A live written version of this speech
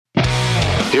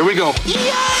Here we go.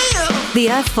 The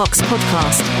Earth Fox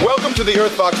Podcast. Welcome to the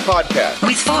Earth Fox Podcast.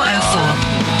 With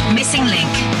 404. Missing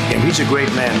Link. Yeah, he's a great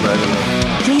man, by the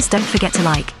way. Please don't forget to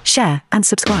like, share, and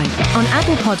subscribe on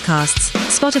Apple Podcasts,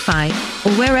 Spotify,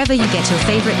 or wherever you get your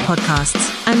favorite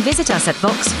podcasts. And visit us at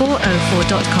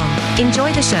vox404.com.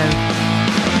 Enjoy the show.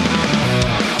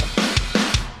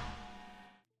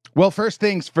 Well, first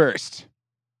things first,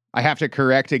 I have to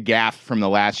correct a gaffe from the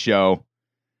last show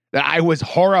that I was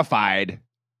horrified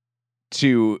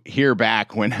to hear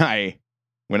back when I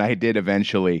did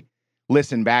eventually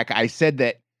listen back. I said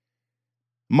that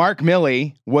Mark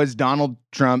Milley was Donald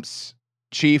Trump's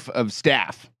chief of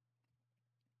staff,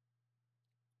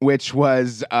 which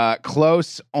was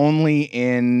close only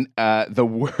in the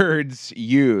words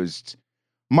used.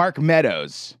 Mark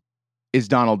Meadows is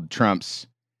Donald Trump's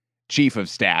chief of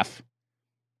staff.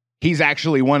 He's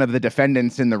actually one of the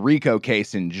defendants in the RICO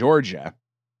case in Georgia.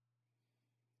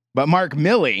 But Mark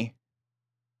Milley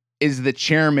is the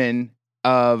chairman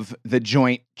of the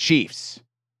Joint Chiefs,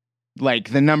 like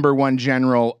the number one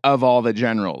general of all the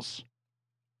generals.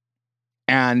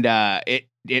 And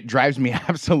it drives me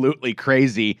absolutely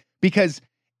crazy because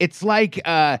it's like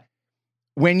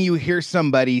when you hear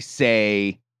somebody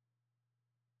say,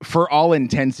 for all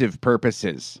intensive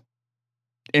purposes,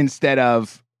 instead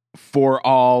of for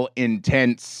all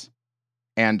intents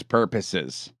and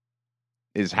purposes,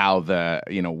 is how the,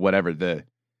 whatever the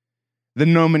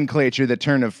nomenclature, the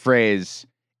turn of phrase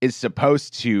is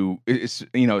supposed to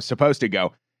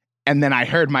go. And then I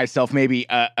heard myself maybe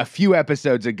a few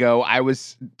episodes ago, I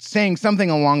was saying something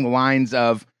along the lines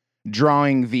of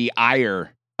drawing the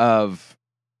ire of,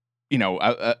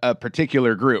 a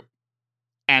particular group.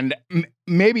 And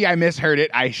maybe I misheard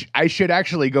it. I should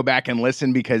actually go back and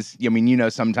listen because,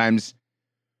 sometimes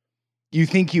you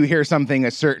think you hear something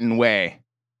a certain way.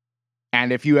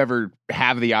 And if you ever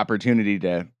have the opportunity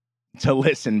to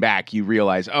listen back, you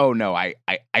realize, oh no, I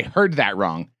heard that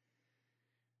wrong.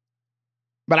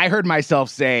 But I heard myself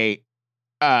say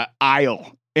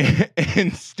aisle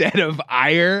instead of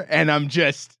ire, and I'm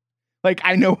just like,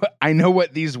 I know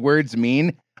what these words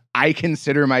mean. I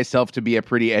consider myself to be a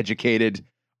pretty educated,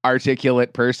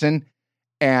 articulate person,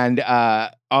 and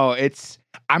I'm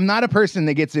not a person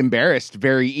that gets embarrassed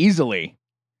very easily.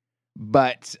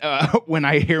 But when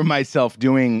I hear myself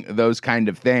doing those kind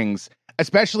of things,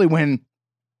 especially when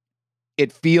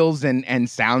it feels and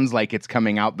sounds like it's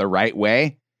coming out the right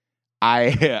way,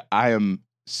 I am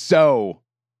so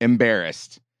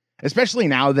embarrassed. Especially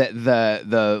now that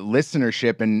the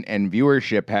listenership and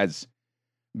viewership has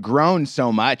grown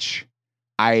so much.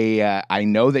 I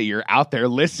know that you're out there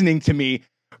listening to me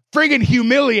friggin'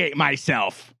 humiliate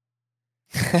myself.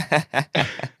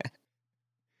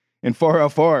 And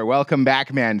 404, welcome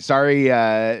back, man. Sorry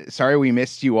we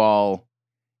missed you all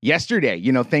yesterday.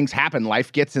 Things happen.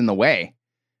 Life gets in the way.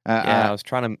 I was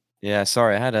trying to...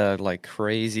 sorry. I had a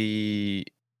crazy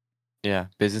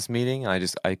business meeting.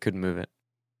 I couldn't move it.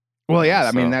 Well, yeah,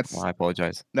 I mean, I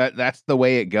apologize. That's the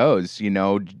way it goes,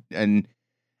 and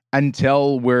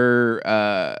until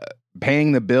we're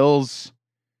paying the bills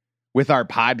with our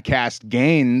podcast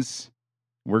gains,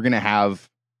 we're going to have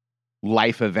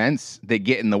life events that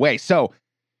get in the way. So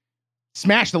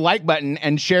smash the like button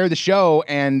and share the show,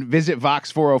 and visit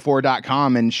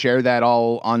vox404.com and share that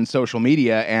all on social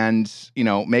media and,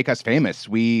 make us famous.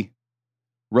 We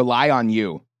rely on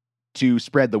you to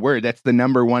spread the word. That's the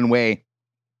number one way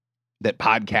that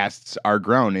podcasts are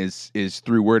grown is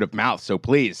through word of mouth. So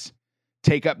please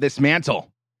take up this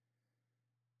mantle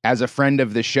as a friend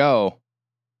of the show.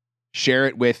 Share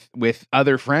it with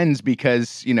other friends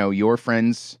because, your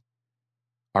friends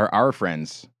are our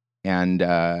friends. And,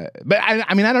 but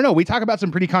I mean, I don't know. We talk about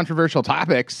some pretty controversial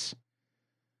topics.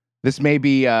 This may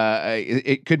be,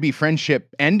 it could be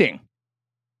friendship ending.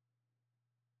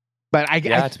 But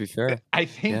to be fair, I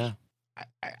think,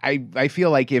 I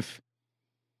feel like if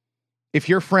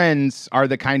your friends are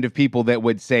the kind of people that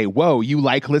would say, whoa, you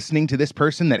like listening to this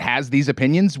person that has these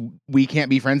opinions, we can't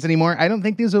be friends anymore. I don't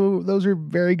think those are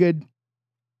very good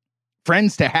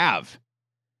friends to have.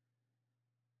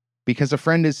 Because a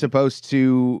friend is supposed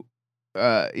to,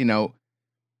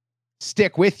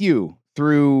 stick with you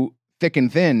through thick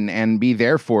and thin and be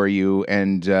there for you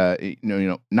and,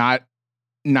 not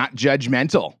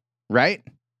judgmental, right?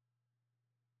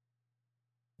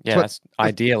 Yeah, that's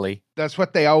ideally. That's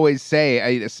what they always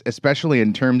say, especially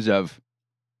in terms of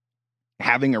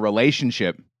having a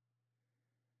relationship.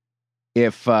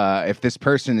 If this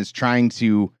person is trying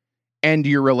to end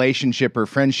your relationship or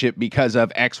friendship because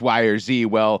of X, Y, or Z,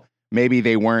 well, maybe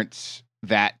they weren't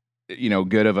that,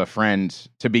 good of a friend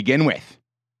to begin with.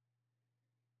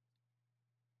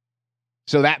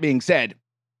 So that being said,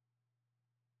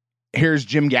 here's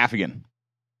Jim Gaffigan.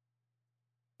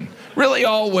 Really,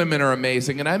 all women are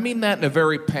amazing, and I mean that in a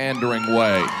very pandering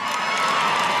way.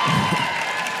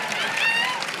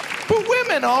 But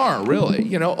women are, really.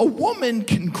 You know, a woman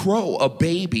can grow a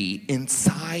baby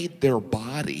inside their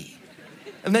body.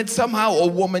 And then somehow a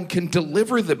woman can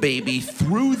deliver the baby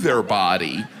through their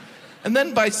body. And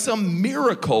then by some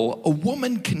miracle, a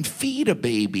woman can feed a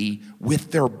baby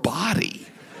with their body.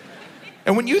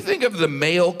 And when you think of the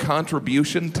male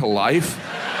contribution to life,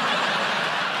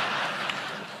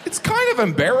 it's kind of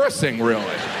embarrassing, really.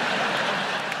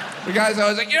 Because I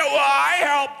was like, well, I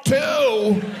helped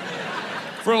too.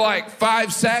 For like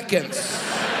 5 seconds.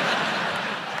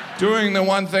 Doing the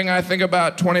one thing I think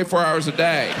about 24 hours a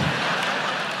day.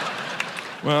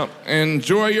 Well,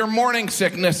 enjoy your morning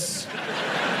sickness.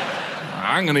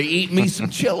 I'm gonna eat me some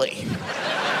chili.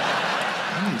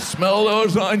 Smell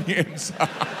those onions.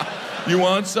 You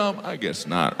want some? I guess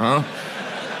not, huh?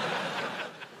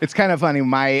 It's kind of funny.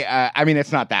 I mean,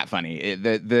 it's not that funny.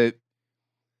 The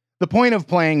point of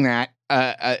playing that,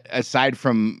 aside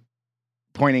from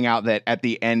pointing out that at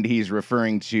the end he's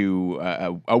referring to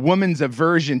a woman's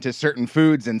aversion to certain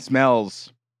foods and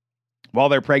smells while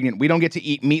they're pregnant. We don't get to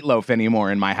eat meatloaf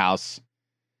anymore in my house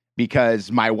because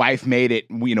my wife made it,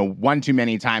 one too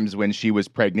many times when she was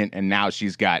pregnant, and now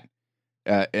she's got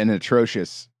an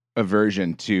atrocious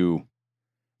aversion to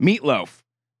meatloaf,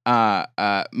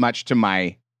 much to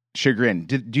my chagrin.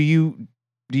 Do you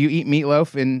eat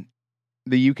meatloaf in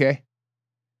the UK?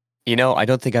 I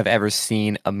don't think I've ever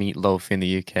seen a meatloaf in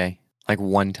the UK. Like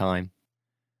one time.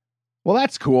 Well,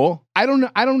 that's cool. I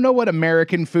don't know what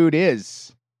American food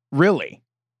is, really.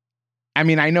 I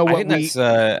mean, I know what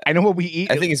we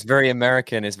eat. I think it's very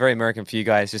American. It's very American for you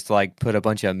guys just to like put a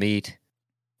bunch of meat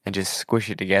and just squish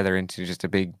it together into just a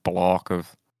big block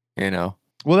of, Well,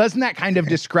 doesn't that kind of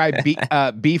describe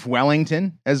beef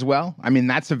Wellington as well? I mean,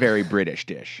 that's a very British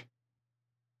dish.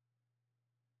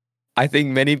 I think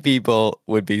many people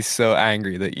would be so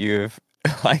angry that you've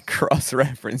like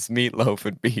cross-referenced meatloaf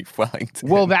and beef Wellington.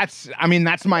 Well, that's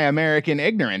my American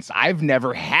ignorance. I've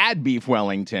never had beef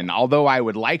Wellington, although I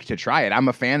would like to try it. I'm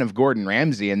a fan of Gordon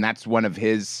Ramsay, and that's one of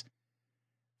his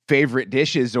favorite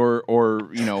dishes, or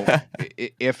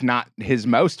if not his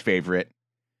most favorite.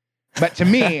 But to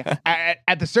me,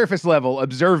 at the surface level,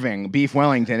 observing beef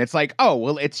Wellington, it's like, oh,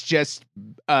 well, it's just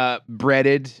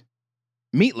breaded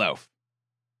meatloaf.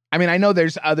 I mean, I know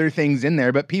there's other things in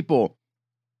there, but people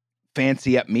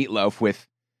fancy up meatloaf with,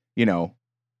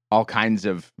 all kinds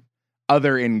of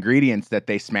other ingredients that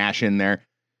they smash in there.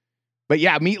 But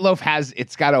yeah, meatloaf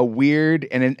it's got a weird,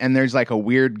 and there's like a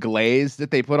weird glaze that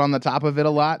they put on the top of it a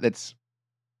lot.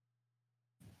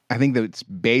 I think that's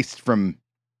based from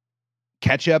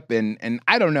ketchup, and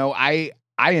I don't know. I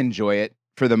enjoy it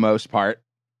for the most part,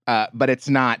 but it's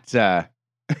not.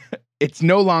 It's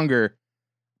no longer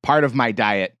part of my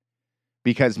diet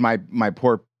because my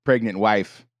poor pregnant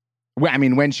wife. I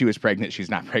mean, when she was pregnant, she's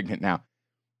not pregnant now.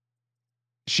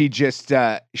 She just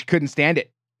she couldn't stand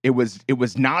it. It was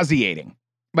nauseating.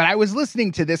 But I was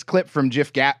listening to this clip from Jim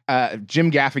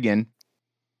Gaffigan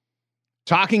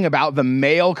talking about the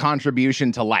male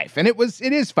contribution to life, and it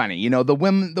is funny. The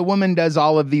woman does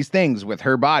all of these things with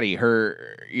her body.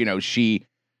 She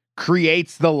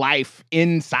creates the life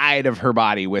inside of her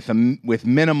body with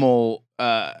minimal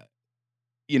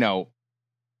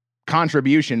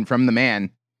contribution from the man.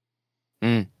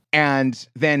 And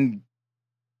then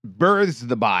births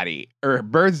the baby,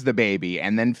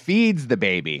 and then feeds the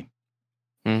baby.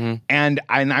 Mm-hmm. And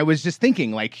I was just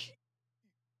thinking, like,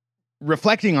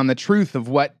 reflecting on the truth of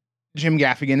what Jim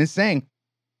Gaffigan is saying.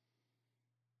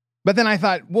 But then I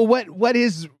thought, well, what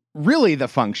is really the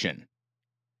function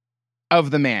of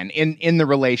the man in the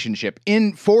relationship,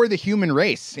 for the human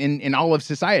race, in all of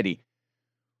society?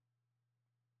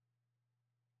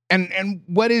 And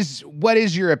what is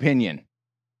your opinion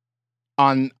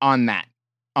on that,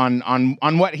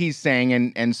 on what he's saying,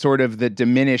 and sort of the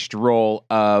diminished role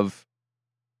of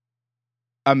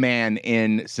a man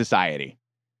in society?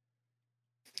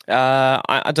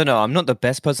 I don't know. I'm not the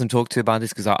best person to talk to about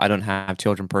this because I don't have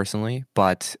children personally,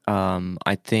 but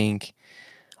I think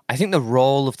the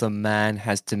role of the man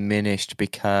has diminished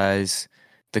because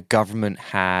the government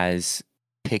has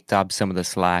picked up some of the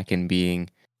slack in being,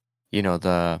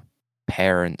 the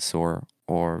parents or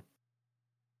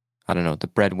I don't know, the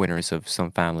breadwinners of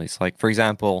some families. Like, for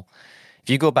example, if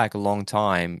you go back a long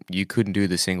time, you couldn't do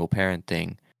the single parent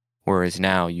thing, whereas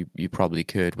now you probably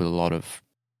could with a lot of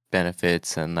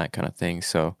benefits and that kind of thing.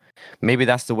 So maybe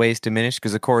that's the way it's diminished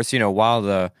because, of course, while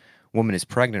the woman is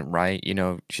pregnant, right,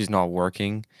 she's not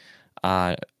working.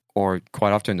 or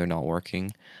quite often they're not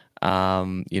working.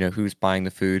 Who's buying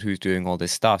the food, who's doing all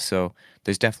this stuff. So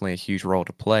there's definitely a huge role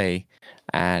to play.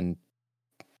 And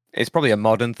it's probably a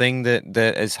modern thing that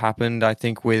has happened, I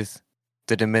think, with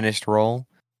the diminished role.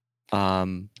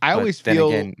 I always feel,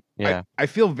 again, yeah. I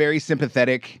feel very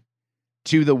sympathetic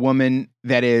to the woman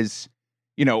that is,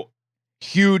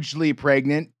 hugely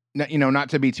pregnant, not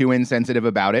to be too insensitive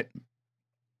about it.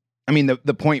 I mean,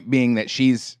 the point being that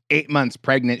she's 8 months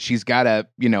pregnant. She's got a,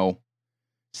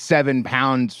 7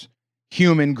 pounds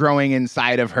human growing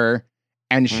inside of her,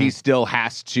 and she still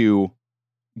has to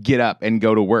get up and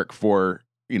go to work for,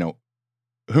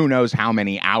 who knows how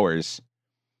many hours.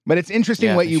 But it's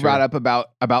interesting what you brought up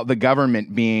about the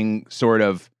government being sort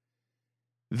of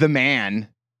the man,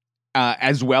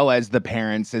 as well as the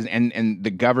parents, and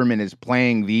the government is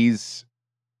playing these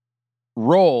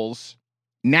roles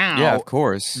now. Yeah, of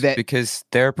course, because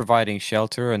they're providing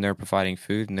shelter and they're providing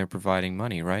food and they're providing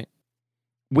money, right?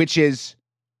 Which is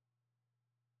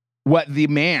what the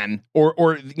man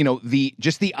or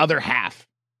the other half.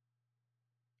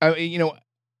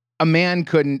 A man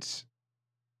couldn't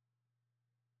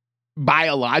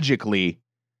biologically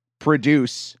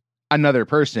produce another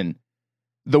person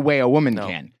the way a woman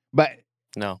can. But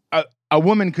a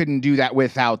woman couldn't do that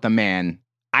without the man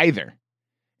either.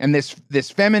 And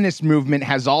this feminist movement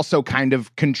has also kind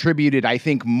of contributed, I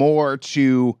think, more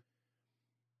to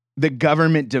the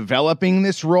government developing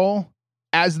this role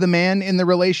as the man in the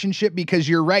relationship, because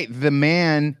you're right, the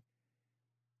man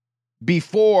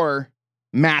before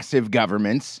massive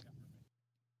governments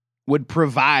would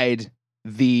provide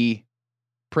the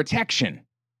protection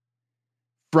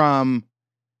from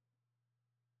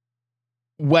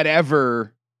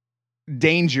whatever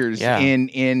dangers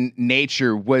in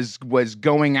nature was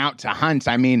going out to hunt.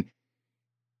 I mean,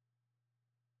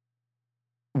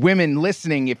 women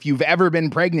listening, if you've ever been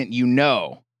pregnant, you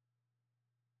know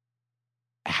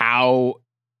how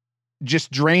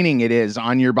just draining it is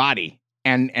on your body,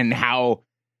 and how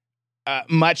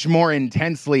much more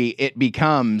intensely it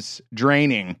becomes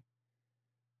draining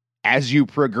as you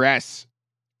progress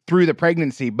through the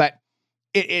pregnancy. But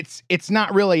it's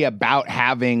not really about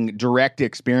having direct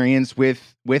experience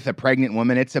with a pregnant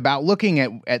woman. It's about looking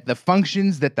at the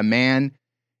functions that the man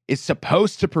is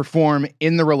supposed to perform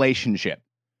in the relationship.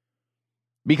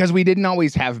 Because we didn't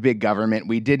always have big government.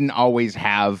 We didn't always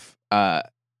have,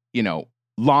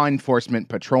 law enforcement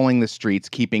patrolling the streets,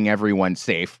 keeping everyone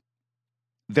safe.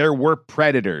 There were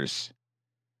predators.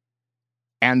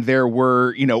 And there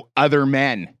were, other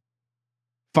men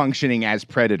functioning as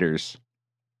predators.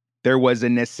 There was a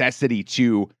necessity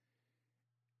to,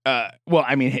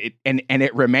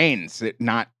 it remains.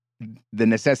 The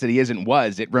necessity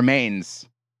it remains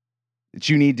that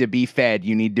you need to be fed,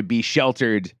 you need to be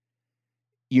sheltered,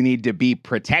 you need to be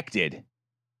protected.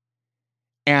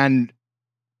 And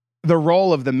the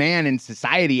role of the man in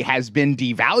society has been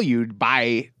devalued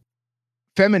by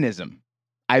feminism,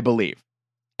 I believe.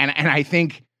 And I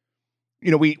think,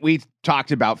 we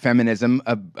talked about feminism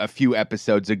a few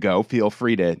episodes ago. Feel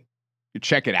free to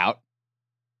check it out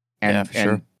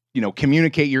and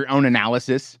communicate your own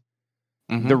analysis.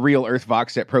 The Real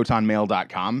Earthvox at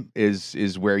protonmail.com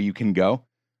is where you can go.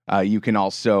 You can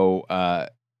also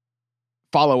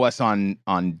follow us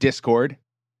on Discord.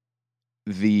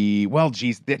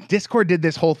 Discord did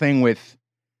this whole thing with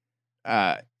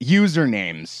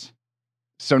usernames.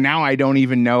 So now I don't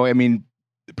even know. I mean,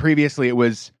 previously it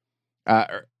was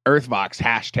Earthvox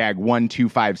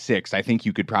 #1256. I think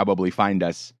you could probably find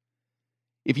us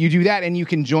if you do that, and you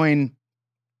can join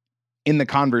in the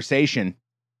conversation.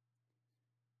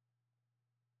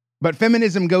 But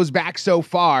feminism goes back so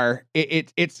far.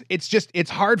 It's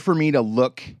hard for me to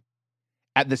look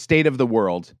at the state of the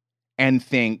world and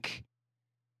think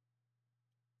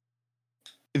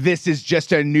this is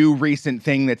just a new recent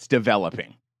thing that's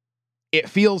developing. It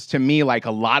feels to me like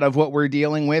a lot of what we're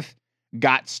dealing with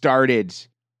got started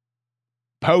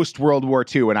post World War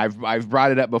II, and I've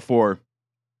brought it up before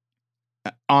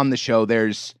on the show.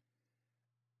 There's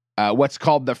what's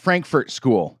called the Frankfurt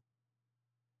School,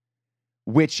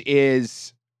 which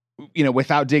is,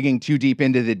 without digging too deep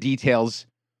into the details,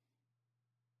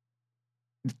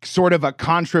 sort of a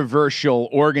controversial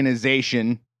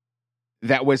organization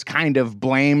that was kind of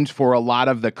blamed for a lot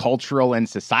of the cultural and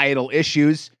societal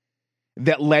issues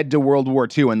that led to World War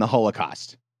II and the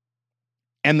Holocaust.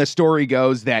 And the story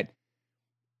goes that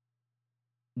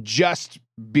just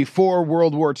before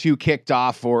World War II kicked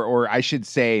off, or I should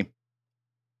say,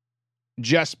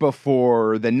 just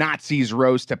before the Nazis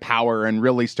rose to power and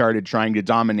really started trying to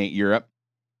dominate Europe,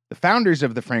 the founders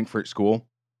of the Frankfurt School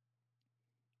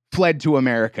fled to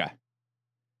America.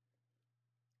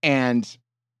 And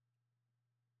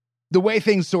the way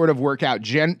things sort of work out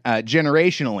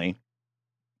generationally,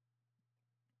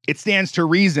 it stands to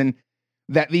reason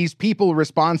that these people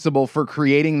responsible for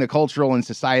creating the cultural and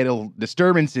societal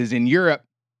disturbances in Europe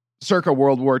circa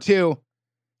World War II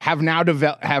have now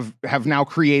have now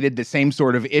created the same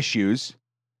sort of issues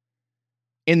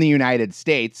in the United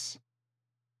States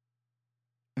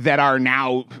that are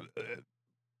now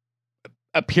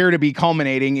appear to be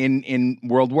culminating in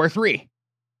World War III,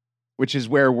 which is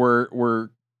where we're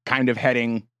kind of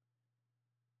heading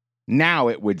now,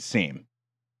 it would seem.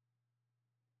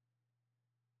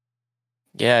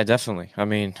 Yeah, definitely. I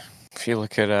mean, if you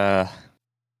look at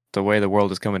the way the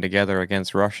world is coming together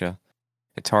against Russia,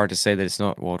 it's hard to say that it's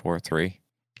not World War III.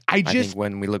 I think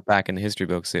when we look back in the history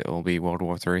books, it will be World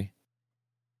War III.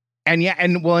 And yeah,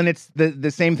 and it's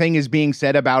the same thing is being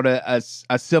said about a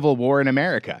civil war in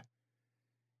America.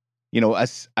 You know,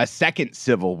 a second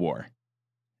civil war.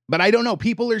 But I don't know.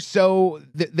 People are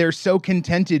they're so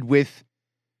contented with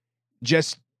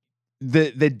just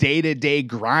the day-to-day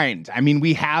grind. I mean,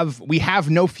 we have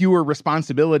no fewer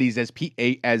responsibilities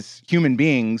as human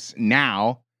beings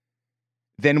now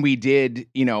than we did,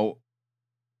 you know,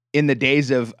 in the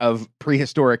days of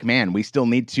prehistoric man. We still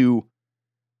need to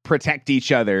protect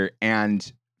each other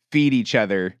and feed each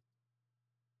other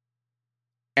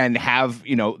and have,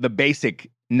 you know, the basic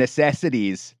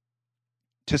necessities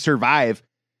to survive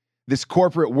this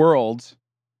corporate world,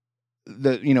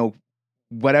 you know,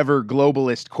 whatever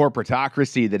globalist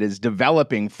corporatocracy that is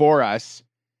developing for us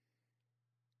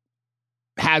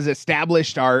has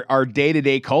established our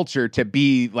day-to-day culture to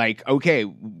be like, okay,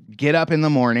 get up in the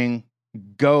morning,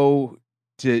 go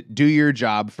to do your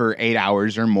job for 8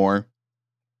 hours or more,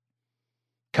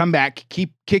 come back,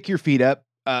 kick your feet up,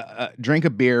 drink a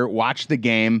beer, watch the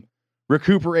game,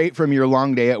 recuperate from your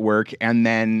long day at work, and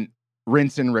then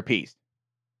rinse and repeat.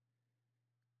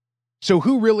 So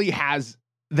who really has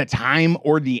the time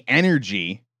or the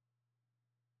energy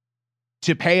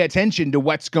to pay attention to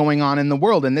what's going on in the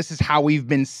world? And this is how we've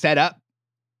been set up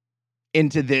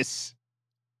into this,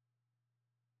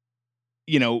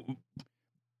 you know,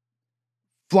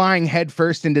 flying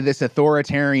headfirst into this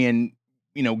authoritarian,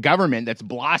 you know, government that's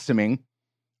blossoming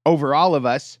over all of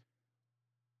us.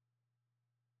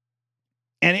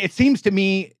 And it seems to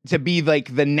me to be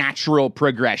like the natural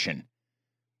progression.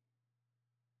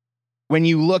 When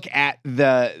you look at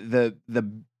the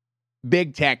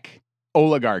big tech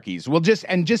oligarchies, well, just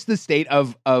the state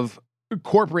of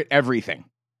corporate everything.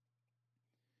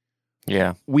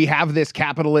 Yeah. We have this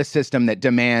capitalist system that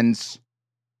demands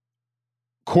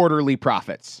quarterly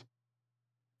profits.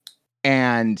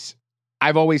 And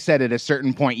I've always said at a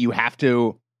certain point, you will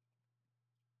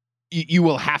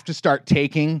have to start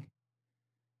taking,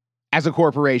 as a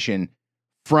corporation,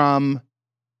 from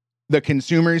the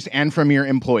consumers and from your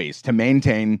employees to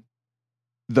maintain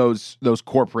those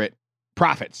corporate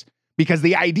profits. Because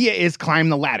the idea is climb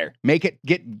the ladder, make it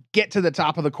get to the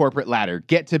top of the corporate ladder,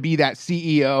 get to be that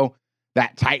CEO,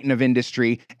 that titan of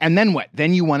industry. And then what?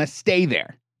 Then you want to stay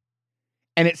there.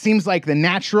 And it seems like the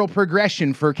natural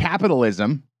progression for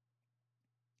capitalism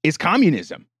is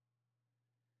communism.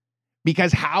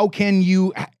 Because how can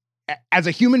you, as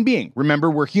a human being,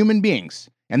 remember, we're human beings,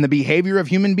 and the behavior of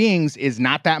human beings is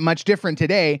not that much different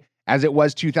today as it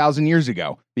was 2,000 years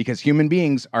ago, because human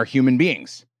beings are human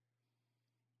beings.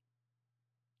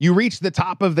 You reach the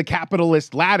top of the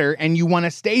capitalist ladder and you want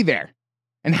to stay there.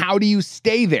 And how do you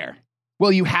stay there?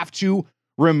 Well, you have to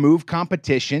remove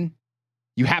competition.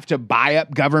 You have to buy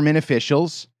up government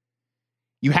officials.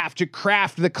 You have to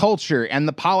craft the culture and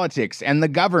the politics and the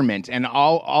government and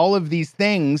all of these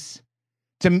things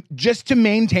to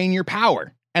maintain your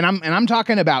power. And I'm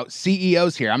talking about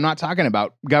CEOs here. I'm not talking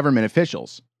about government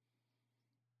officials.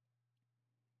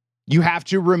 You have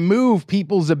to remove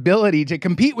people's ability to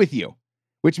compete with you,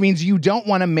 which means you don't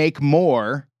want to make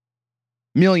more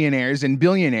millionaires and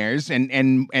billionaires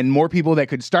and more people that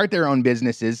could start their own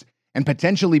businesses and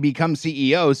potentially become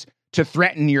CEOs to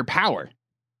threaten your power.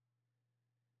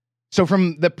 So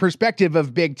from the perspective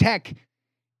of big tech,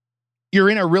 you're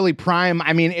in a really prime,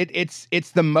 I mean,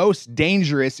 it's the most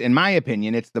dangerous, in my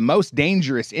opinion, it's the most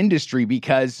dangerous industry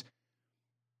because,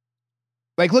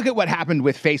 like, look at what happened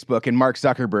with Facebook and Mark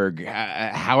Zuckerberg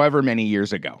however many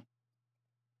years ago.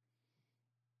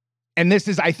 And this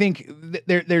is, I think,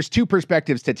 there's two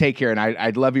perspectives to take here, and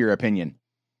I'd love your opinion.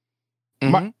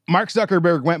 Mm-hmm. Mark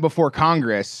Zuckerberg went before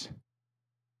Congress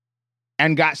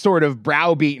and got sort of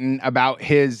browbeaten about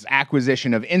his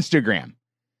acquisition of Instagram.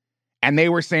 And they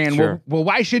were saying, sure, well,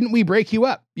 why shouldn't we break you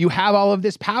up? You have all of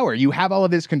this power. You have all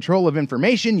of this control of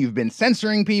information. You've been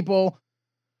censoring people.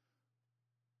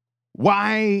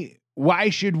 why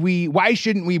shouldn't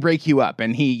we break you up?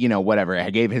 And he, whatever, I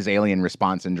gave his alien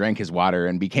response and drank his water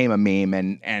and became a meme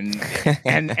and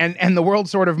the world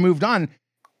sort of moved on.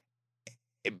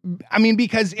 I mean,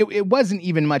 because it wasn't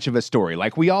even much of a story.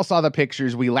 Like, we all saw the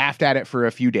pictures, we laughed at it for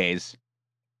a few days.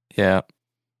 Yeah.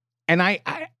 And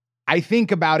I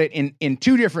think about it in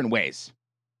two different ways.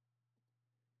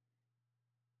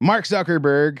 Mark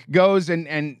Zuckerberg goes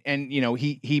and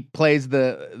he plays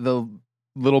the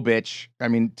little bitch. I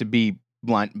mean, to be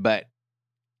blunt, but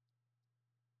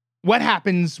what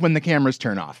happens when the cameras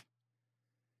turn off?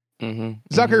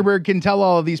 Zuckerberg can tell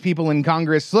all of these people in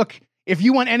Congress, look, if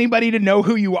you want anybody to know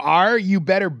who you are, you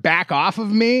better back off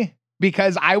of me,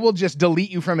 because I will just delete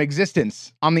you from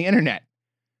existence on the internet.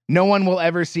 No one will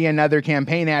ever see another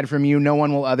campaign ad from you. No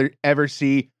one will ever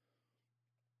see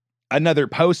another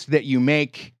post that you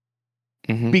make,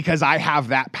 because I have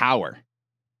that power.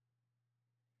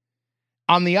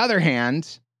 On the other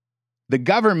hand, the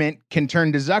government can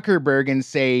turn to Zuckerberg and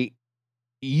say,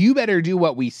 you better do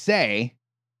what we say,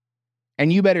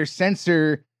 and you better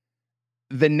censor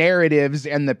the narratives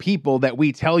and the people that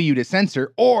we tell you to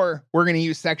censor, or we're going to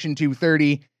use Section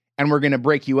 230 and we're going to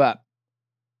break you up.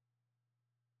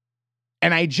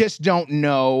 And I just don't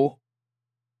know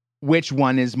which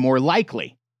one is more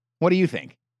likely. What do you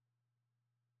think?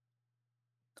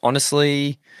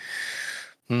 Honestly,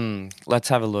 let's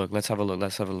have a look.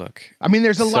 I mean,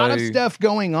 there's a lot of stuff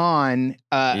going on,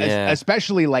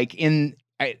 especially like in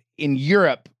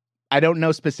Europe. I don't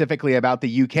know specifically about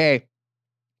the UK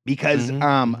because,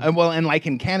 and like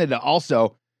in Canada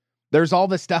also, there's all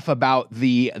this stuff about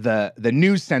the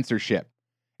news censorship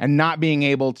and not being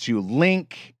able to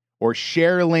link or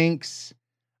share links.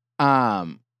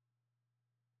 And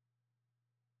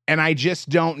I just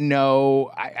don't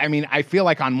know. I mean, I feel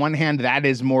like on one hand, that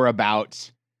is more about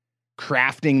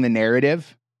crafting the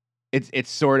narrative. It's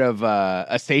sort of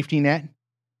a safety net.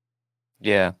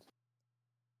 Yeah.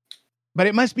 But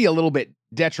it must be a little bit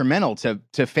detrimental to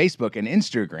Facebook and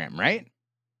Instagram, right?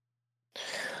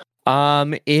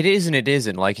 It is and it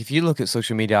isn't. Like, if you look at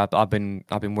social media, I've been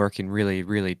working really,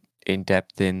 really in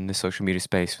depth in the social media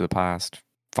space for the past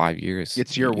 5 years.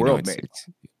 It's your world, mate.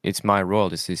 It's my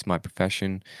world. It's my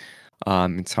profession.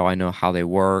 It's how I know how they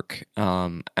work.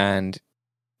 And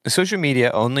social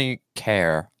media only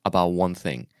care about one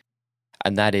thing,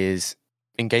 and that is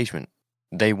engagement.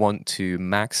 They want to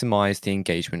maximize the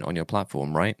engagement on your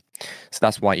platform, right? So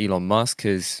that's why Elon Musk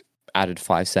has added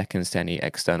 5 seconds to any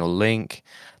external link.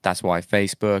 That's why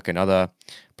Facebook and other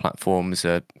platforms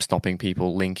are stopping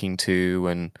people linking to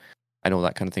and all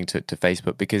that kind of thing to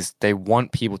Facebook, because they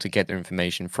want people to get their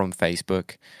information from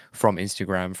Facebook, from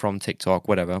Instagram, from TikTok,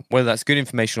 whatever. Whether that's good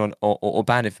information or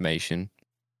bad information,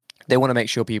 they want to make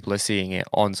sure people are seeing it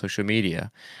on social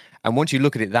media. And once you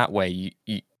look at it that way,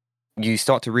 you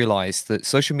start to realize that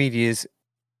social media is,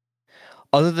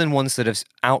 other than ones that have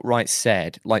outright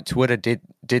said, like Twitter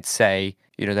did say,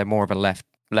 they're more of a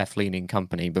left-leaning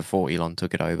company before Elon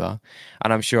took it over,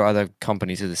 and I'm sure other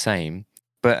companies are the same.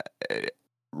 But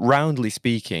roundly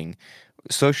speaking,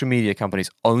 social media companies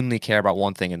only care about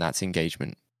one thing, and that's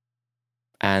engagement.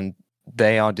 And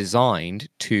they are designed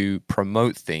to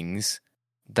promote things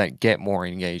that get more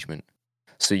engagement.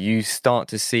 So you start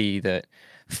to see that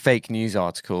fake news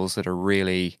articles that are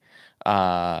really,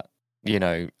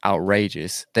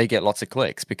 outrageous, they get lots of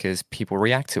clicks because people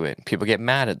react to it. People get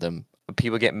mad at them.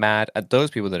 People get mad at those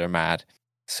people that are mad.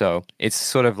 So it's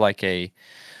sort of like a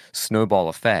snowball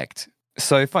effect.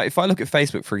 So if I look at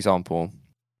Facebook, for example,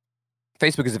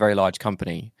 Facebook is a very large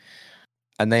company,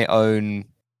 and they own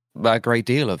a great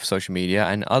deal of social media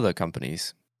and other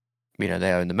companies. They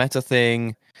own the Meta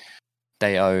thing.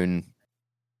 They own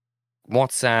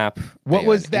WhatsApp. What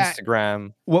was that?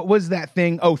 Instagram. What was that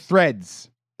thing? Oh, Threads.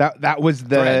 That was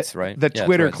the Threads, right? The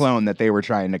Twitter Threads. clone that they were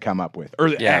trying to come up with, or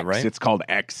X. Right? It's called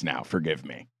X now. Forgive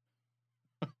me.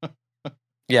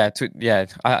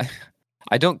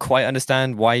 I don't quite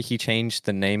understand why he changed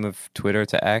the name of Twitter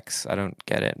to X. I don't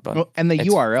get it, but and the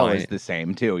URL fine. is the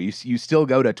same too. You still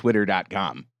go to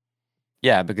twitter.com.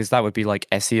 Yeah, because that would be like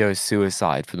SEO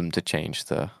suicide for them to change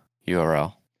the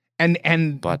URL. And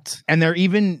they're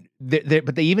even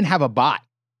but they even have a bot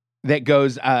that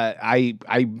goes. I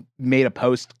made a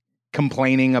post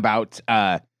complaining about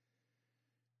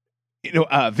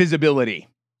visibility,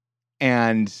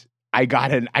 and I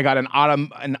got an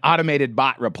automated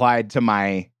bot replied to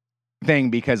my thing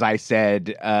because I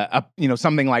said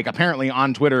something like, apparently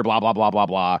on Twitter blah blah blah blah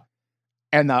blah,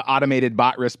 and the automated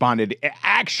bot responded,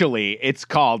 actually it's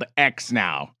called X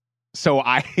now. So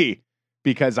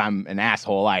because I'm an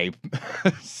asshole, I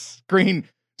screen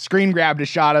screen grabbed a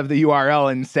shot of the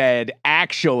URL and said,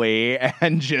 actually,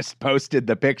 and just posted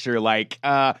the picture like,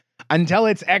 until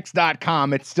it's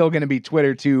x.com, it's still going to be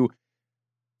Twitter to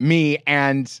me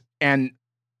and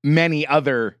many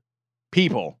other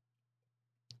people.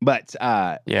 But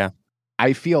Yeah.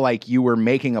 I feel like you were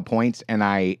making a point and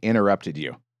I interrupted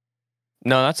you.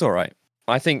 No, that's all right.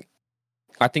 I think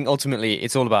ultimately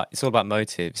it's all about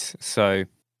motives. So,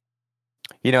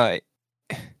 you know,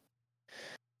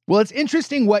 Well, it's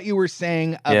interesting what you were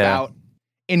saying about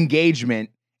engagement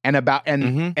and about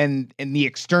and the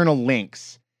external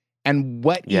links and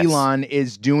what Elon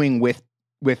is doing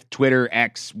with Twitter,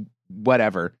 X,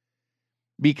 whatever.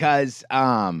 Because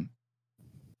I'm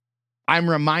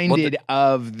reminded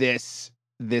of this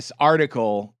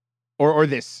article or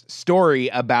this story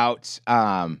about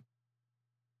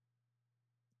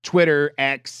Twitter,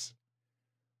 X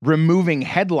removing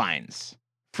headlines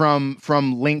from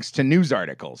links to news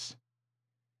articles.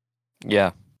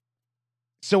 Yeah.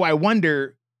 So I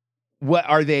wonder, what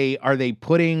are they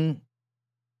putting?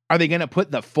 Are they going to put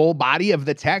the full body of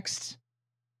the text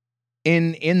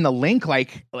in the link?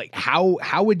 Like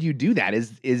how would you do that?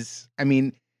 I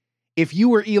mean, if you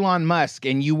were Elon Musk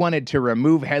and you wanted to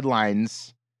remove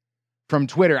headlines from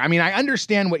Twitter, I mean, I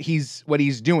understand what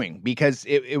he's doing, because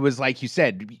it was like you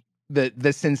said,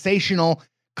 the sensational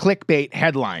clickbait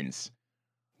headlines.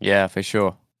 Yeah, for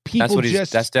sure.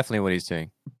 That's definitely what he's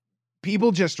doing.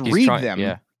 People just read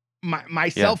them,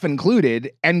 myself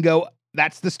included, and go,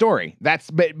 "That's the story."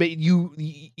 But you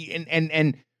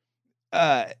and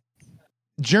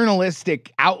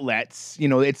journalistic outlets, you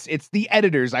know, it's the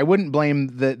editors. I wouldn't blame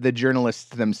the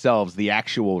journalists themselves, the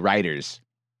actual writers.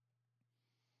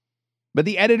 But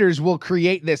the editors will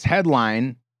create this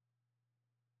headline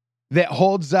that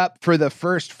holds up for the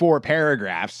first 4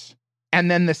 paragraphs, and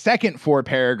then the second 4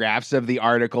 paragraphs of the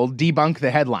article debunk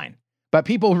the headline. But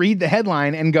people read the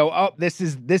headline and go, "Oh, this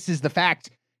is the fact.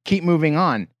 Keep moving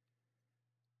on."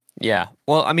 Yeah.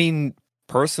 Well, I mean,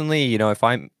 personally, you know, if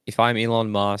I'm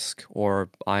Elon Musk, or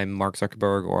I'm Mark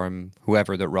Zuckerberg, or I'm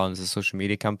whoever that runs a social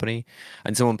media company,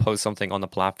 and someone posts something on the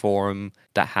platform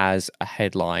that has a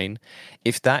headline,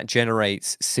 if that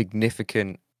generates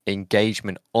significant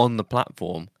engagement on the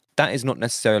platform, that is not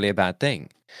necessarily a bad thing.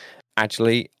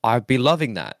 Actually, I'd be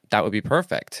loving that. That would be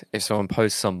perfect. If someone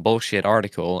posts some bullshit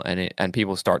article and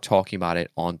people start talking about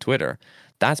it on Twitter,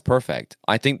 that's perfect.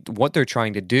 I think what they're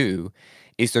trying to do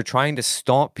is they're trying to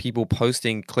stop people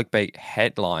posting clickbait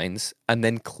headlines and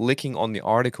then clicking on the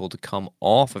article to come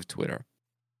off of Twitter.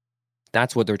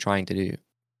 That's what they're trying to do.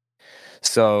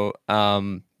 So,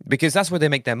 because that's where they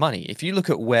make their money. If you look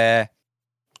at where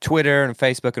Twitter and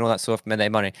Facebook and all that stuff make their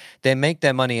money, they make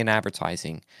their money in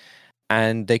advertising.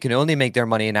 And they can only make their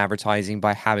money in advertising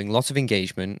by having lots of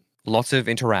engagement, lots of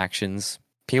interactions,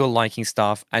 people liking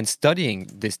stuff, and studying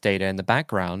this data in the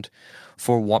background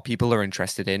for what people are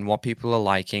interested in, what people are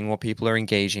liking, what people are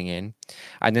engaging in.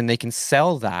 And then they can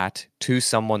sell that to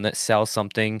someone that sells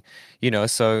something, you know.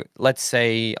 So let's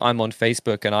say I'm on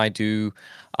Facebook and I do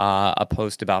a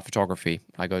post about photography.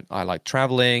 I like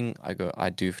traveling, I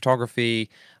do photography,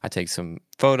 I take some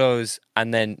photos,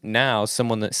 and then now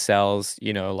someone that sells,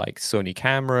 you know, like Sony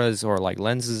cameras or like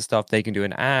lenses and stuff, they can do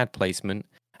an ad placement,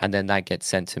 and then that gets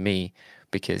sent to me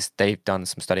because they've done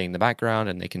some studying in the background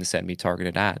and they can send me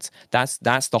targeted ads. That's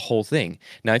the whole thing.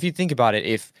 Now, if you think about it,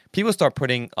 if people start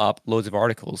putting up loads of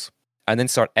articles and then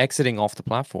start exiting off the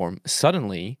platform,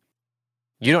 suddenly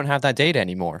you don't have that data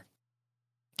anymore.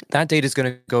 That data is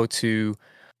going to go to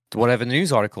whatever the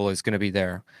news article is going to be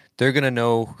there. They're going to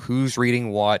know who's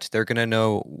reading what. They're going to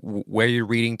know where you're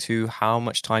reading to, how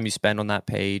much time you spend on that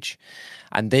page.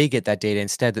 And they get that data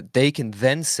instead that they can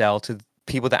then sell to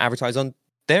people that advertise on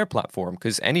their platform,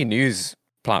 because any news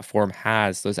platform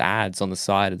has those ads on the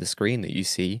side of the screen that you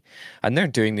see, and they're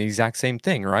doing the exact same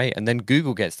thing, right? And then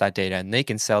Google gets that data and they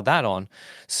can sell that on.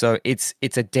 So it's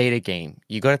a data game.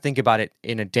 You got to think about it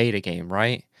in a data game,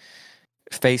 right?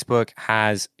 Facebook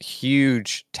has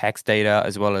huge text data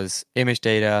as well as image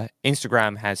data.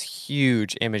 Instagram has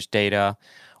huge image data.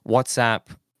 WhatsApp,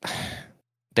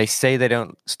 they say they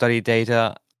don't study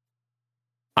data.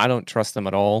 I don't trust them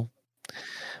at all.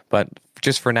 But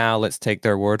just for now, let's take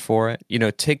their word for it. You know,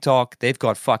 TikTok, they've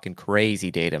got fucking crazy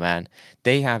data, man.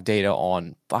 They have data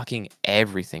on fucking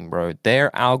everything, bro.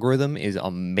 Their algorithm is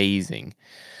amazing.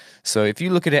 So if you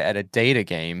look at it at a data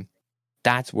game,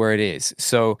 that's where it is.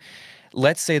 So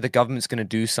let's say the government's going to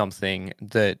do something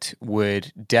that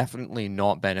would definitely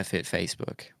not benefit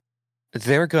Facebook.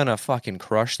 They're going to fucking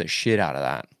crush the shit out of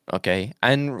that, okay?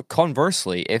 And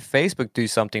conversely, if Facebook do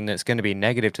something that's going to be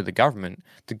negative to the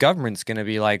government's going to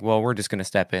be like, well, we're just going to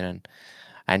step in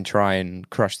and try and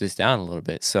crush this down a little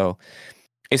bit. So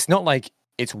it's not like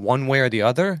it's one way or the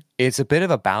other. It's a bit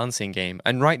of a balancing game.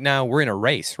 And right now we're in a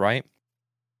race, right?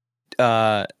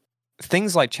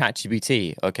 Things like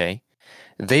ChatGPT, okay,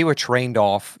 they were trained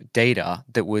off data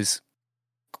that was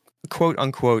quote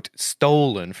unquote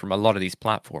stolen from a lot of these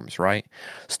platforms, right?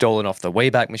 Stolen off the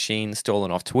Wayback Machine,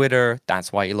 stolen off Twitter.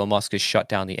 That's why Elon Musk has shut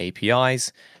down the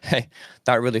APIs. Hey,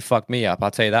 that really fucked me up.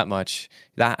 I'll tell you that much.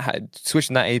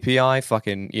 Switching that API,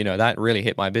 fucking, that really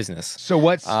hit my business. So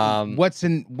what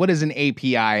is an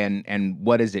API and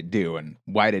what does it do and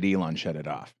why did Elon shut it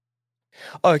off?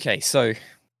 Okay, so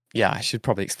yeah, I should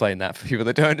probably explain that for people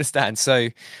that don't understand. So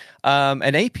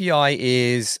an API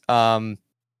is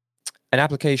an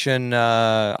application,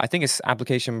 I think it's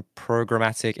application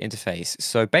programmatic interface.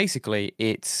 So basically,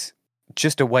 it's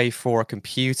just a way for a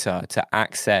computer to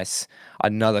access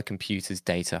another computer's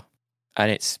data.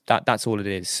 And that's all it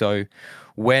is. So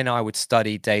when I would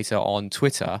study data on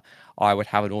Twitter, I would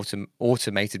have an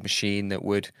automated machine that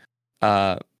would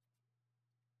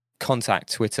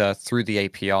contact Twitter through the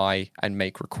API and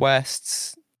make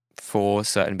requests for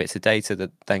certain bits of data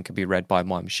that then could be read by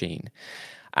my machine.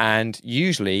 And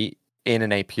usually in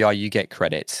an API, you get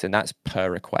credits, and that's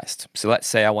per request. So let's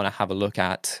say I want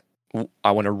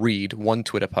to read one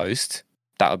Twitter post.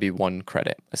 That would be 1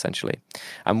 credit, essentially.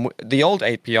 And the old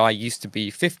API used to be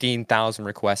 15,000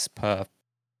 requests per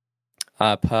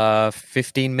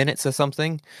 15 minutes or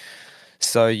something.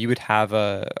 So you would have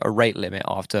a rate limit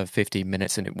after 15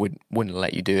 minutes, and it wouldn't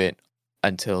let you do it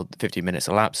until 15 minutes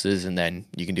elapses, and then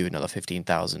you can do another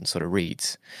 15,000 sort of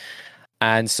reads.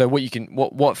 And so what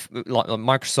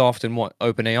Microsoft and what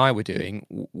OpenAI were doing,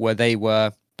 where they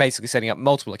were basically setting up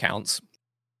multiple accounts,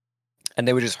 and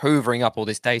they were just hoovering up all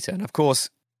this data. And of course,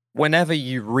 whenever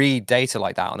you read data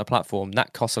like that on a platform,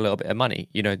 that costs a little bit of money.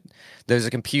 There's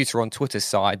a computer on Twitter's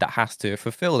side that has to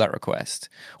fulfill that request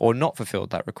or not fulfill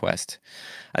that request.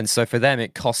 And so for them,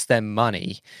 it costs them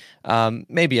money,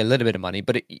 maybe a little bit of money.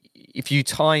 But if you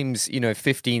times,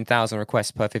 15,000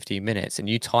 requests per 15 minutes, and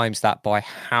you times that by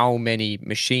how many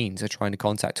machines are trying to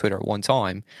contact Twitter at one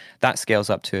time, that scales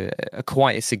up to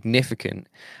quite a significant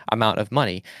amount of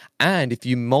money. And if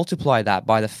you multiply that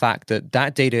by the fact that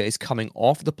that data is coming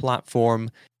off the platform,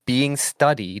 being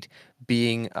studied,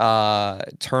 being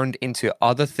turned into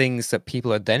other things that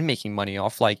people are then making money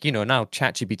off, like, now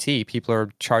ChatGPT, people are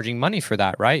charging money for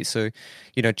that, right? So,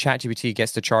 ChatGPT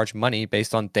gets to charge money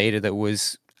based on data that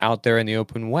was out there in the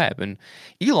open web. And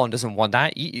Elon doesn't want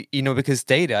that, because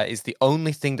data is the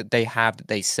only thing that they have that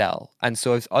they sell. And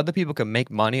so if other people can make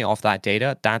money off that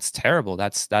data, that's terrible.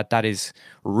 That is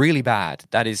really bad.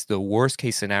 That is the worst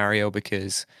case scenario,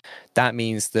 because that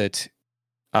means that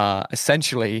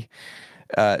essentially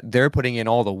they're putting in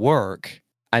all the work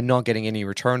and not getting any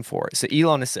return for it. So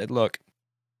Elon has said, look,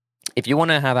 if you want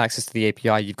to have access to the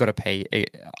API, you've got to pay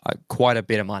quite a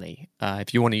bit of money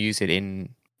if you want to use it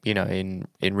in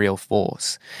real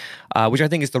force, which I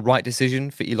think is the right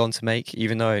decision for Elon to make,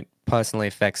 even though it personally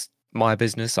affects my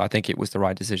business. I think it was the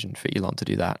right decision for Elon to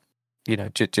do that,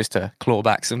 just to claw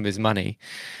back some of his money,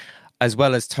 as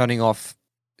well as turning off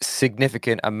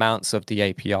significant amounts of the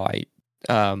API,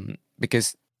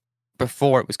 because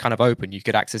before it was kind of open. You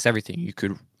could access everything.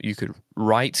 You could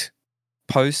write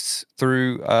posts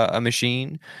through a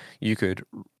machine. You could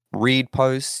read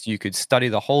posts. You could study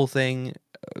the whole thing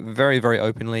very, very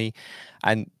openly.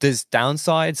 And there's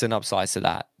downsides and upsides to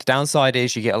that. The downside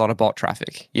is you get a lot of bot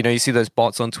traffic. You see those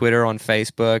bots on Twitter, on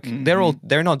Facebook. Mm-hmm.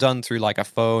 They're not done through like a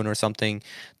phone or something.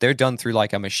 They're done through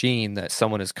like a machine that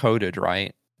someone has coded,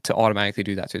 right, to automatically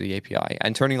do that through the API.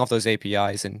 And turning off those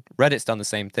APIs, and Reddit's done the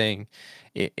same thing,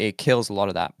 it kills a lot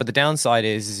of that. But the downside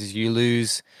is you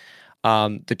lose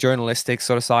the journalistic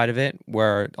sort of side of it,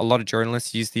 where a lot of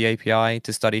journalists use the API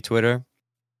to study Twitter.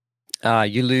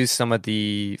 You lose some of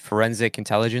the forensic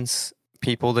intelligence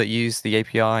people that use the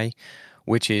API,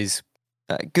 which is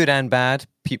good and bad.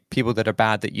 People that are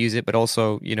bad that use it, but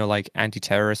also, like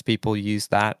anti-terrorist people use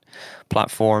that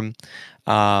platform.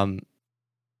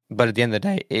 But at the end of the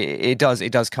day, it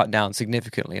does cut down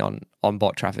significantly on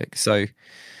bot traffic. So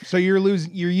you're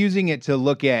using it to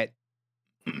look at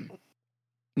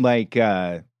like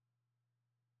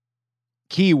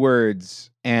keywords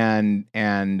and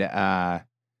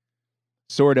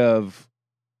sort of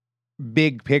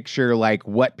big picture, like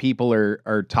what people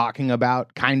are talking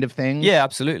about kind of things. Yeah,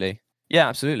 absolutely.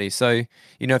 So,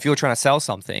 if you're trying to sell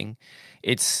something,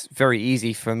 it's very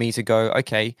easy for me to go,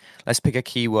 okay, let's pick a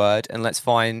keyword and let's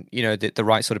find, the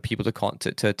right sort of people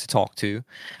to talk to.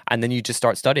 And then you just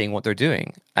start studying what they're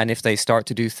doing. And if they start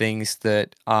to do things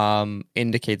that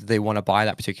indicate that they want to buy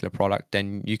that particular product,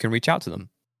 then you can reach out to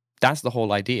them. That's the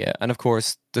whole idea. And of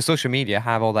course, the social media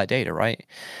have all that data, right?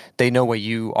 They know where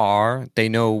you are. They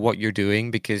know what you're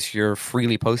doing because you're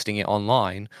freely posting it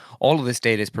online. All of this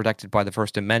data is protected by the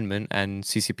First Amendment and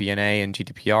CCPNA and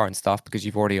GDPR and stuff because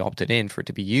you've already opted in for it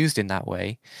to be used in that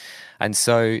way. And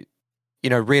so,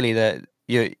 really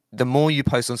the more you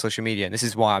post on social media, and this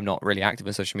is why I'm not really active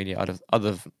on social media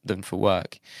other than for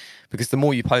work, because the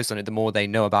more you post on it, the more they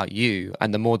know about you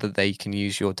and the more that they can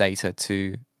use your data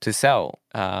to sell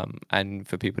and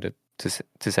for people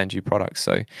to send you products.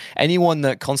 So anyone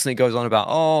that constantly goes on about,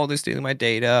 oh, they're stealing my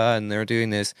data and they're doing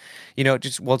this,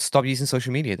 stop using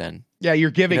social media then. Yeah, you're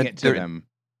giving it to them.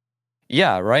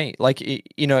 Yeah, right. Like,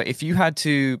 if you had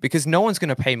to, because no one's going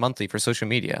to pay monthly for social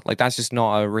media. Like, that's just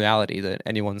not a reality that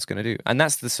anyone's going to do. And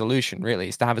that's the solution, really,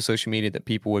 is to have a social media that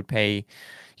people would pay,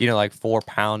 like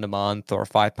 £4 a month or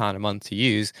 £5 a month to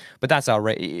use. But that's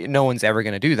outrageous. No one's ever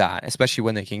going to do that, especially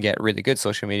when they can get really good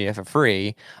social media for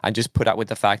free and just put up with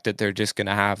the fact that they're just going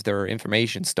to have their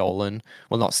information stolen.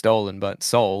 Well, not stolen, but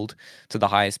sold to the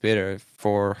highest bidder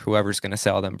for whoever's going to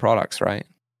sell them products, right?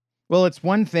 Well, it's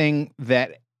one thing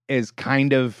that is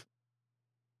kind of,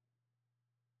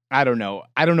 I don't know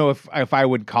if I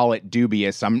would call it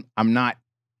dubious. I'm not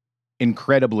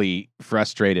incredibly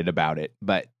frustrated about it,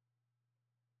 but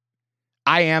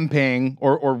I am paying,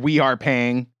 or we are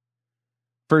paying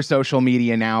for social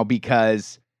media now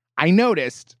because I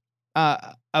noticed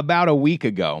about a week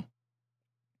ago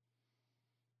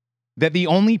that the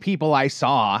only people I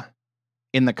saw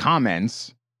in the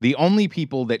comments, the only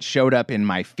people that showed up in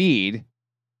my feed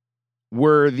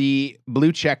were the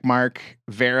blue check mark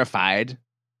verified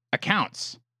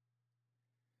accounts.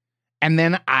 And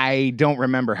then I don't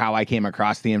remember how I came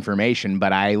across the information,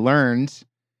 but I learned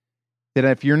that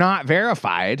if you're not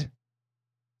verified,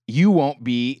 you won't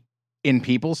be in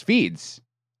people's feeds.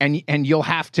 And you'll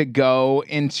have to go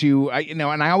into,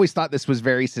 and I always thought this was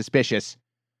very suspicious.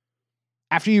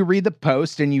 After you read the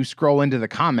post and you scroll into the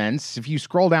comments, if you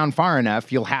scroll down far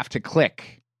enough, you'll have to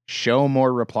click show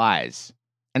more replies.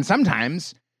 And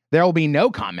sometimes there will be no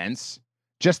comments,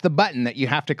 just the button that you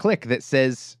have to click that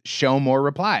says show more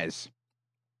replies.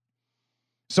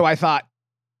 So I thought,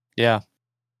 yeah,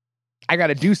 I got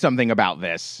to do something about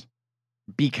this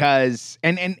because,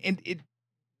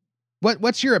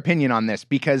 what's your opinion on this?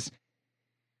 Because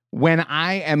when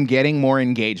I am getting more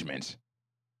engagement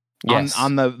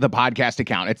on the podcast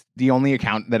account, it's the only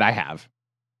account that I have.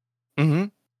 Mm-hmm.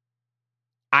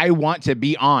 I want to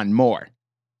be on more.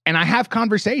 And I have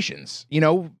conversations,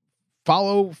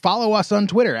 follow us on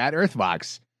Twitter at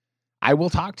Earthvox. I will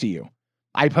talk to you.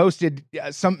 I posted,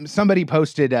 somebody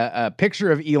posted a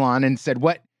picture of Elon and said,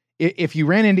 what, if you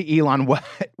ran into Elon,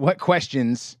 what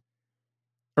questions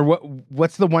or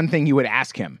what's the one thing you would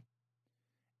ask him?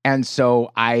 And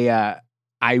so I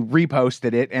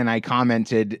reposted it and I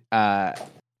commented, how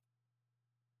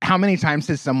many times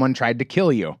has someone tried to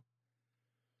kill you?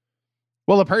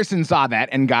 Well, a person saw that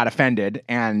and got offended,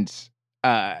 and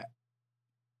there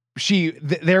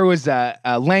was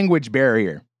a language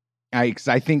barrier. I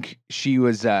think she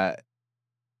was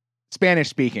Spanish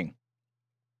speaking.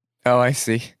 Oh, I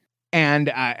see. And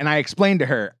I explained to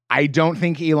her, I don't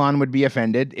think Elon would be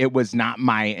offended. It was not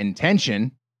my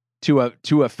intention to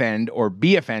offend or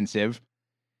be offensive.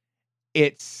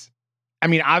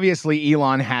 Obviously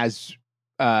Elon has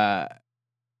rubbed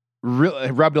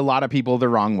a lot of people the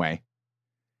wrong way.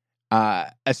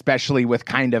 Especially with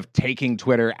kind of taking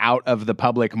Twitter out of the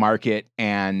public market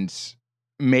and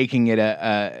making it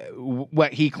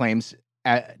what he claims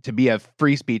to be a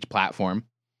free speech platform,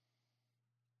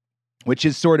 which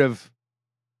is sort of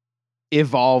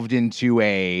evolved into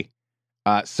a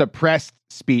suppressed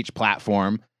speech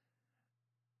platform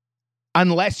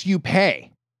unless you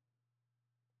pay,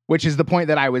 which is the point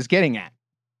that I was getting at.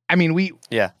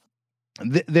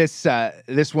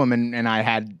 This woman and I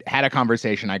had a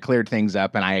conversation. I cleared things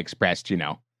up and I expressed,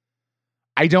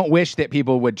 I don't wish that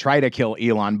people would try to kill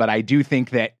Elon, but I do think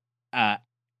that I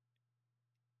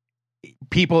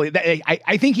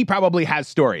think he probably has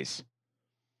stories.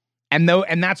 And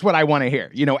that's what I want to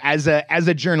hear. As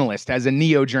a journalist, as a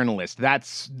neo-journalist,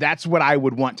 that's what I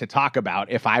would want to talk about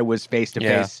if I was face to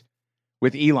face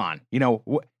with Elon.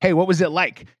 Hey, what was it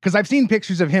like? Because I've seen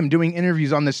pictures of him doing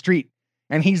interviews on the street.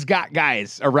 And he's got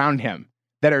guys around him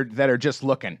that are just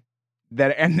looking,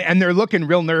 and they're looking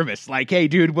real nervous. Like, hey,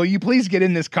 dude, will you please get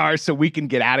in this car so we can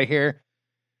get out of here?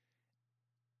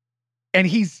 And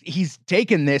he's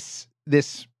taken this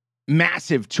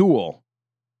massive tool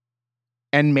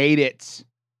and made it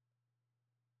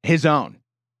his own.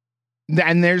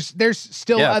 And there's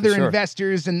still other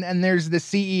investors, and there's the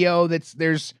CEO.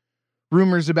 There's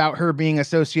rumors about her being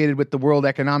associated with the World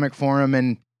Economic Forum,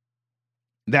 and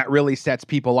that really sets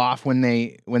people off when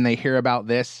they hear about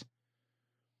this.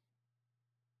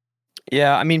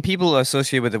 Yeah, I mean, people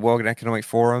associated with the World Economic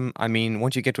Forum. I mean,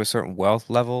 once you get to a certain wealth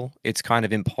level, it's kind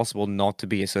of impossible not to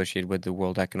be associated with the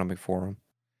World Economic Forum.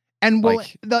 And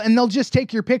Like- they'll just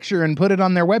take your picture and put it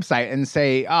on their website and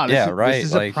say, "Oh, this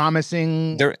is a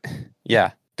promising."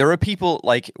 There are people,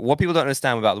 like, what people don't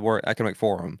understand about the World Economic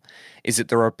Forum is that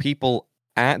there are people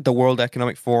at the World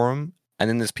Economic Forum, and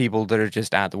then there's people that are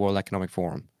just at the World Economic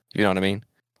Forum. You know what I mean?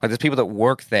 Like, there's people that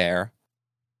work there,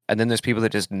 and then there's people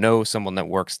that just know someone that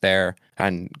works there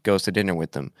and goes to dinner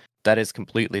with them. That is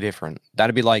completely different.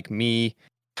 That'd be like me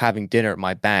having dinner at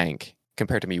my bank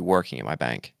compared to me working at my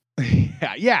bank.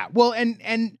 Yeah. Well,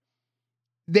 and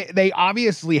they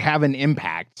obviously have an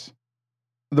impact.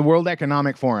 The World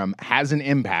Economic Forum has an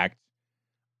impact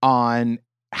on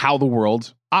how the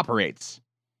world operates.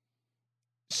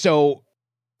 So,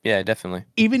 yeah, definitely.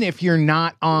 Even if you're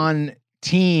not on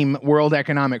Team World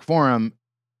Economic Forum,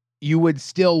 you would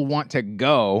still want to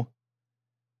go.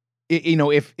 You know,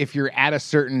 if you're at a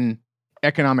certain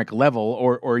economic level,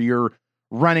 or you're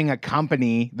running a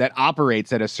company that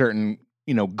operates at a certain,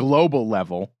 global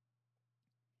level,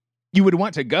 you would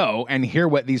want to go and hear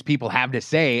what these people have to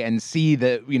say and see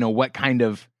what kind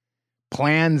of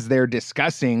plans they're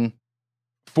discussing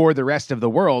for the rest of the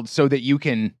world, so that you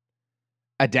can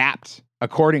adapt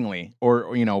accordingly,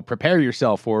 or prepare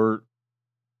yourself, or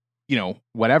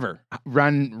whatever,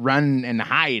 run and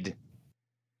hide.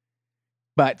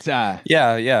 But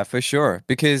yeah, for sure.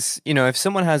 Because, if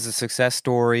someone has a success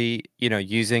story,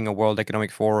 using a World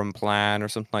Economic Forum plan or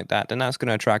something like that, then that's going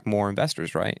to attract more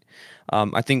investors, right?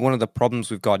 I think one of the problems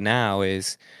we've got now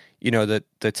is, that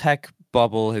the tech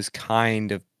bubble has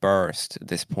kind of burst at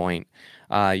this point.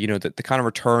 The kind of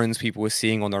returns people were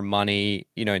seeing on their money,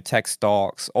 in tech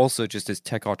stocks, also just as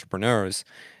tech entrepreneurs,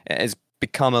 has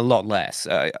become a lot less,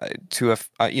 to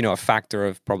a factor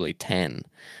of probably 10.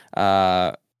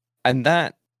 And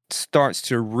that starts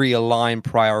to realign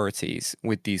priorities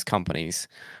with these companies.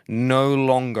 No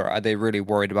longer are they really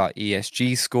worried about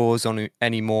ESG scores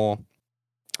anymore.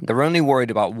 They're only worried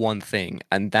about one thing,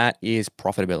 and that is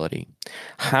profitability.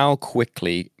 How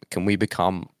quickly can we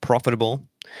become profitable?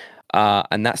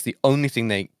 And that's the only thing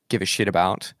they give a shit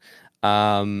about,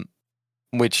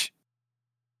 which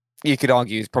you could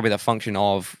argue is probably the function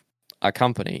of a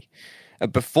company.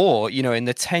 Before, in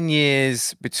the 10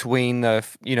 years between the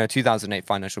 2008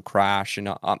 financial crash and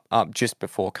up just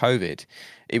before COVID,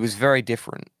 it was very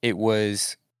different. It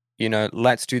was,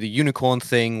 let's do the unicorn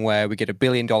thing where we get $1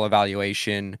 billion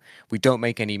valuation, we don't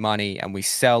make any money, and we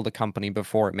sell the company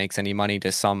before it makes any money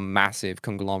to some massive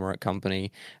conglomerate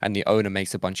company, and the owner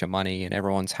makes a bunch of money and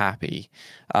everyone's happy.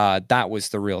 That was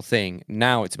the real thing.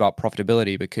 Now it's about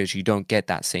profitability, because you don't get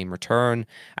that same return.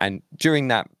 And during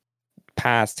that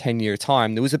past 10-year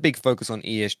time, there was a big focus on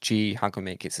ESG. How can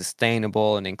we make it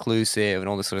sustainable and inclusive and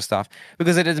all this sort of stuff?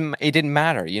 Because it didn't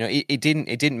matter. It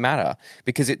didn't matter,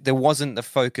 because there wasn't the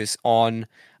focus on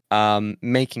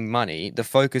making money. The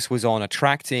focus was on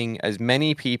attracting as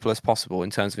many people as possible in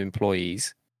terms of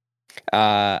employees.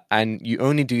 And you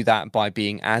only do that by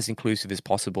being as inclusive as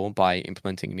possible, by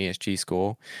implementing an ESG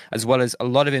score, as well as a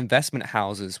lot of investment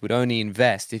houses would only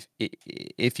invest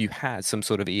if you had some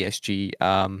sort of ESG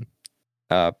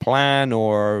plan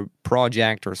or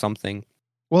project or something.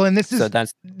 Well, and this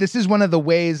is one of the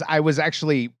ways I was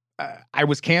actually I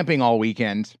was camping all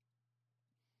weekend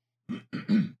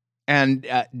and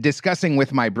discussing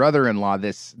with my brother-in-law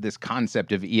this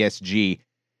concept of ESG,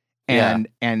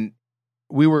 and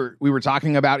we were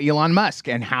talking about Elon Musk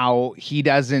and how he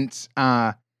doesn't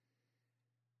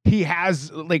he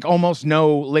has like almost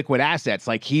no liquid assets.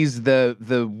 Like, he's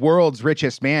the world's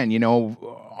richest man,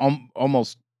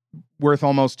 almost worth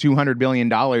almost $200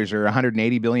 billion or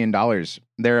 $180 billion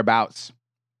thereabouts.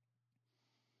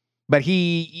 But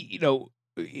he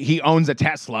owns a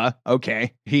Tesla.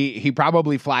 Okay. He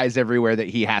probably flies everywhere that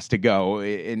he has to go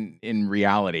in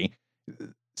reality.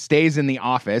 Stays in the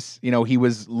office. He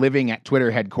was living at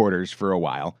Twitter headquarters for a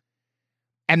while.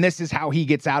 And this is how he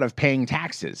gets out of paying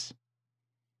taxes.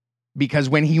 Because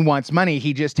when he wants money,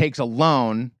 he just takes a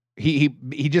loan. He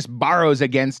just borrows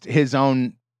against his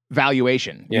own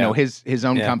valuation, his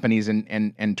own companies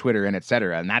and Twitter and et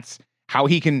cetera. And that's how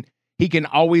he can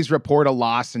always report a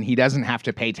loss, and he doesn't have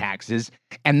to pay taxes.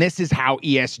 And this is how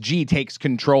ESG takes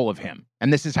control of him.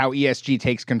 And this is how ESG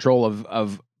takes control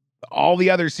of all the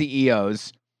other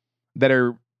CEOs that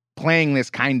are playing this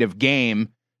kind of game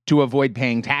to avoid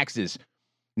paying taxes.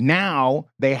 now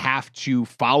they have to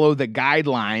follow the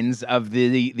guidelines of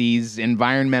these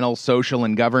environmental, social,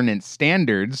 and governance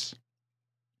standards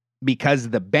because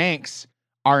the banks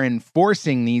are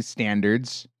enforcing these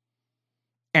standards,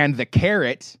 and the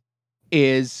carrot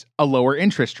is a lower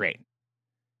interest rate.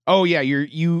 Oh yeah,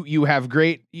 you have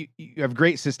great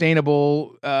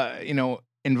sustainable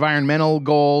environmental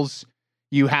goals.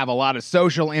 You have a lot of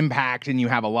social impact, and you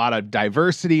have a lot of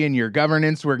diversity in your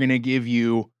governance. We're going to give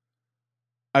you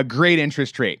a great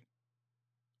interest rate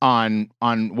on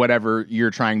whatever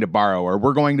you're trying to borrow, or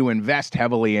we're going to invest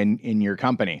heavily in your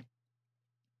company.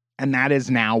 And that is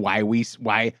now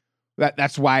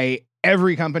that's why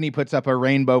every company puts up a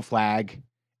rainbow flag,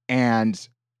 and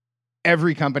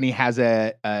every company has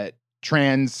a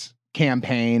trans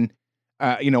campaign,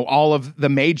 all of the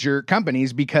major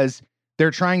companies, because they're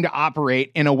trying to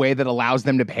operate in a way that allows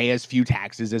them to pay as few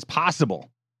taxes as possible.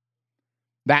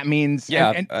 That means...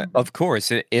 of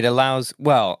course, it allows...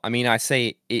 Well, I mean, I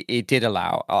say it did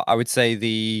allow. I would say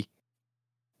the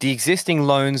existing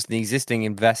loans, the existing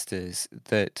investors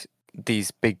that these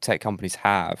big tech companies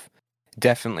have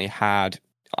definitely had,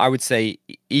 I would say,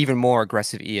 even more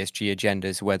aggressive ESG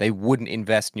agendas where they wouldn't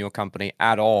invest in your company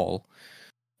at all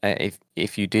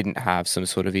if you didn't have some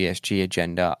sort of ESG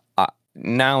agenda.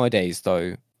 Nowadays,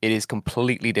 though, it is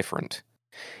completely different.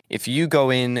 If you go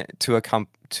in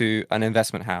to an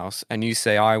investment house and you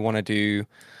say, I want to do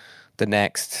the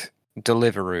next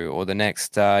Deliveroo or the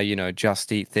next Just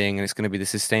Eat thing, and it's going to be the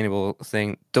sustainable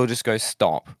thing, they'll just go,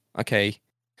 stop. Okay,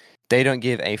 they don't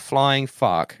give a flying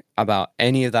fuck about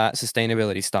any of that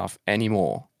sustainability stuff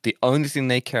anymore. The only thing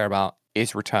they care about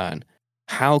is return.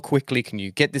 How quickly can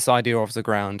you get this idea off the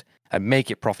ground and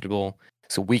make it profitable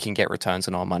so we can get returns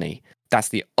on our money? That's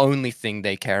the only thing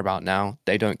they care about now.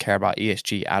 They don't care about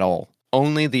ESG at all.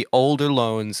 Only the older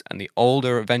loans and the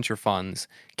older venture funds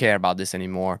care about this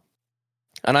anymore.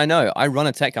 And I know, I run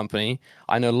a tech company.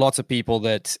 I know lots of people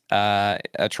that are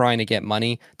trying to get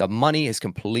money. The money is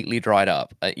completely dried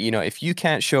up. If you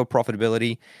can't show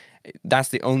profitability, that's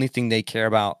the only thing they care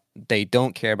about. They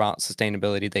don't care about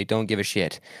sustainability. They don't give a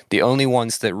shit. The only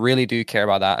ones that really do care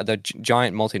about that are the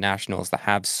giant multinationals that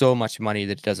have so much money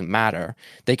that it doesn't matter.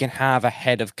 They can have a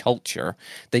head of culture.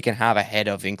 They can have a head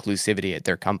of inclusivity at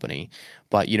their company.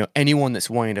 But, anyone that's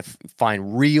wanting to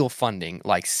find real funding,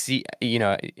 like,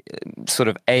 sort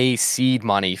of a seed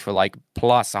money for like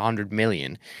plus 100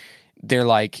 million, they're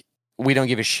like, we don't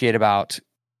give a shit about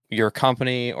your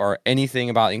company or anything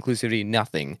about inclusivity,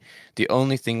 nothing. The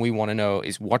only thing we want to know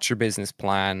is what's your business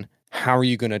plan? How are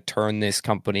you going to turn this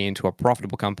company into a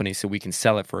profitable company so we can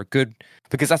sell it for a good...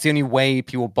 Because that's the only way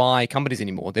people buy companies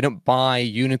anymore. They don't buy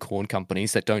unicorn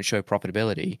companies that don't show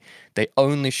profitability. They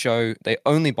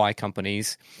only buy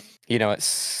companies, at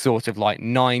sort of like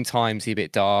 9 times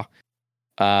EBITDA,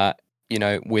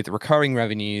 with recurring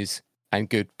revenues and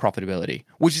good profitability,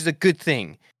 which is a good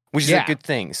thing. A good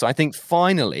thing. So I think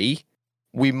finally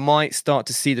we might start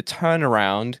to see the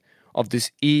turnaround of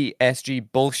this ESG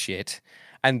bullshit,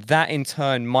 and that in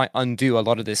turn might undo a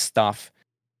lot of this stuff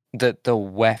that the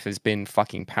WEF has been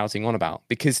fucking pouting on about,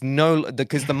 because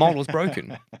the model's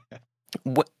broken.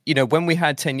 When we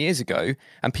had 10 years ago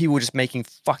and people were just making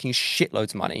fucking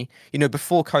shitloads of money,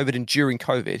 before COVID and during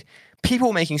COVID, people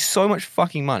were making so much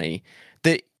fucking money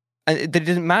that it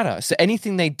didn't matter. So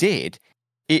anything they did,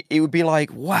 it would be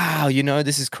like, wow,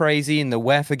 this is crazy, and the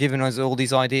WEF are giving us all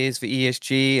these ideas for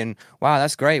ESG, and wow,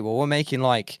 that's great. Well, we're making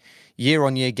like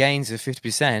year-on-year gains of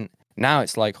 50%. Now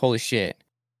it's like, holy shit,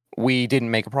 we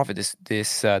didn't make a profit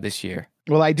this year.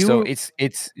 Well, I do. So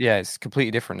it's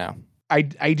completely different now.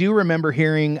 I do remember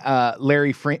hearing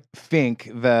Larry Fink,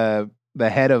 the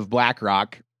head of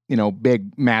BlackRock,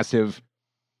 big, massive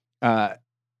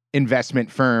investment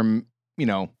firm,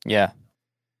 Yeah.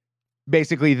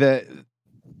 Basically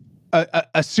a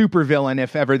supervillain,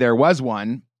 if ever there was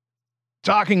one,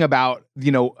 talking about,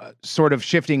 sort of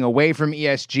shifting away from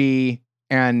ESG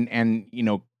and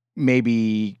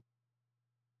maybe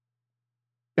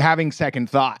having second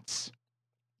thoughts.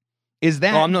 Is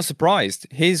that... Oh, I'm not surprised.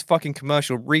 His fucking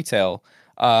commercial retail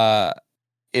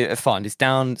fund is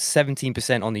down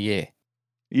 17% on the year.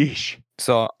 Yeesh.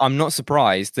 So I'm not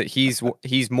surprised that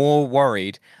he's more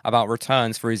worried about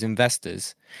returns for his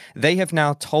investors. They have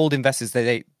now told investors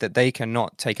that they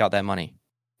cannot take out their money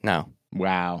now.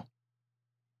 Wow.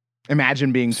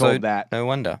 Imagine being told that. No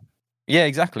wonder. Yeah,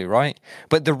 exactly, right?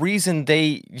 But the reason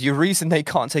they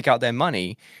can't take out their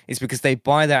money is because they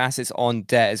buy their assets on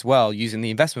debt as well using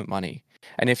the investment money.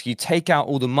 And if you take out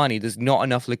all the money, there's not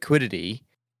enough liquidity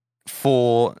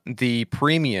for the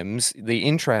premiums, the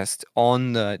interest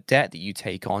on the debt that you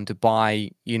take on to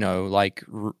buy,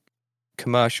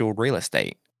 commercial real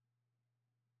estate.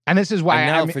 And this is why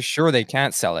and now for sure they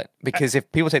can't sell it, because if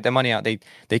people take their money out,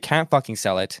 they can't fucking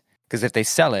sell it, because if they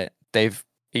sell it, they've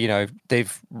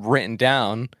written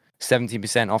down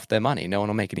 17% off their money. No one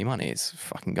will make any money. It's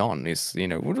fucking gone. It's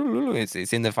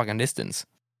it's in the fucking distance.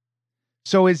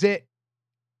 So is it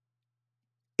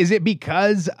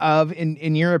because of,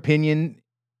 in your opinion,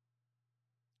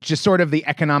 just sort of the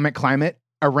economic climate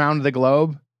around the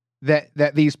globe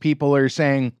that these people are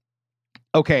saying,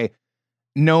 okay,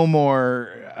 no more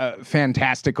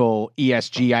fantastical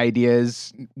ESG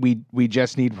ideas. We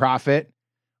just need profit?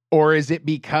 Or is it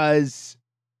because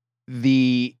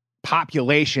the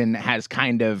population has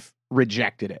kind of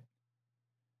rejected it?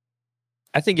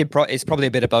 I think it's probably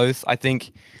a bit of both. I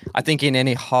think in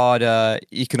any hard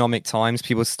economic times,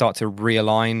 people start to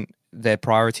realign their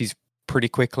priorities pretty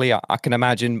quickly. I can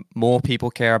imagine more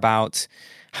people care about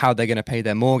how they're going to pay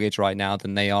their mortgage right now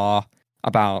than they are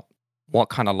about what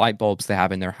kind of light bulbs they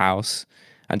have in their house.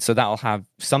 And so that'll have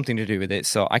something to do with it.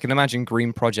 So I can imagine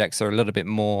green projects are a little bit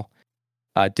more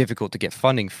difficult to get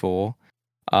funding for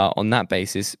on that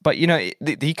basis. But,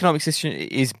 the economic system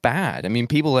is bad. I mean,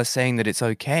 people are saying that it's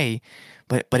okay,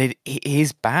 but it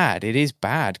is bad. It is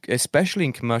bad, especially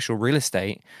in commercial real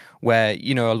estate, where,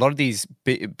 a lot of these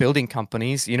building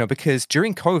companies, because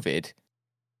during COVID,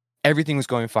 everything was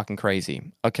going fucking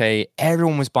crazy. Okay,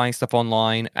 everyone was buying stuff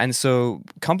online. And so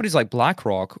companies like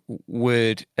BlackRock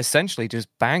would essentially just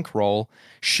bankroll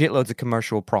shitloads of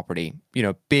commercial property,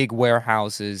 big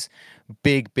warehouses,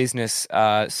 big business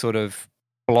sort of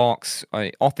blocks,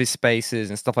 office spaces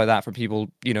and stuff like that for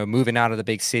people, moving out of the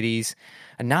big cities.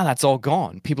 And now that's all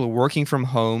gone. People are working from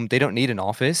home. They don't need an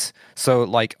office. So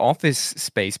like office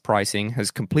space pricing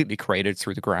has completely cratered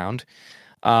through the ground.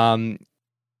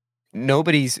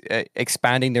 Nobody's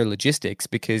expanding their logistics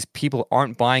because people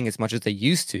aren't buying as much as they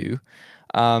used to.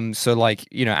 So like,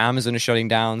 Amazon is shutting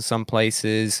down some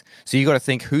places. So you got to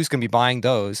think who's going to be buying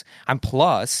those. And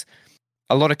plus,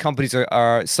 a lot of companies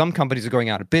some companies are going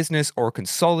out of business or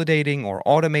consolidating or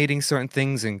automating certain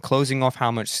things and closing off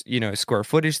how much, square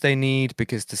footage they need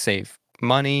because to save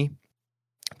money.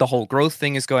 The whole growth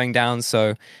thing is going down.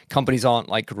 So companies aren't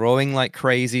like growing like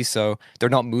crazy. So they're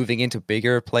not moving into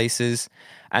bigger places.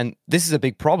 And this is a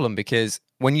big problem because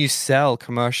when you sell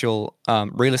commercial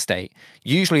real estate,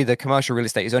 usually the commercial real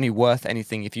estate is only worth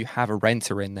anything if you have a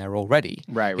renter in there already.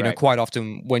 Right. Quite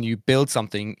often when you build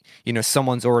something,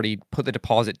 someone's already put the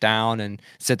deposit down and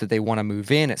said that they want to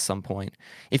move in at some point.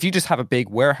 If you just have a big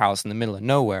warehouse in the middle of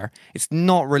nowhere, it's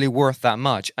not really worth that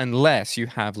much unless you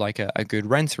have like a good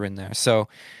renter in there. So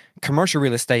commercial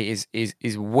real estate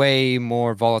is way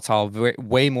more volatile,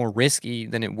 way more risky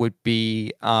than it would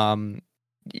be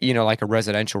like a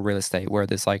residential real estate where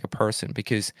there's like a person,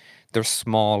 because they're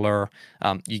smaller,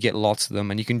 you get lots of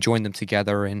them and you can join them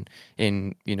together in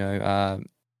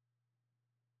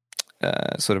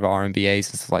sort of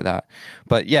RMBAs and stuff like that.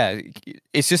 But yeah,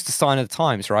 it's just a sign of the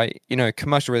times, right?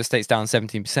 Commercial real estate's down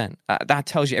 17%. That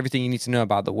tells you everything you need to know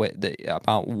about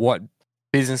about what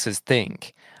businesses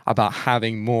think about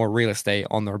having more real estate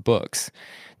on their books.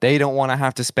 They don't want to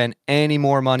have to spend any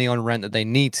more money on rent that they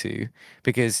need to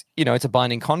because, it's a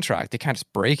binding contract. They can't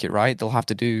just break it, right? They'll have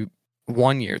to do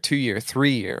 1 year, 2 year,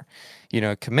 3 year,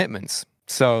 commitments.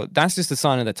 So that's just a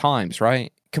sign of the times,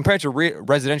 right? Compared to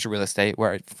residential real estate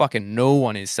where fucking no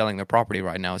one is selling their property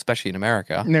right now, especially in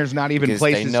America. And there's not even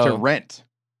places to rent.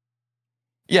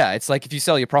 Yeah, it's like if you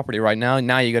sell your property right now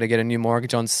you got to get a new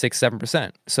mortgage on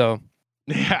 6-7%. So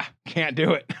yeah, can't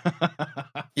do it.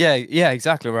 yeah,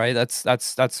 exactly right.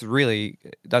 That's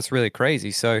really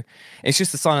crazy. So it's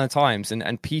just a sign of the times,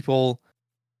 and people.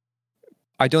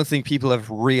 I don't think people have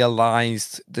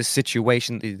realized the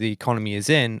situation the economy is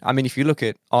in. I mean, if you look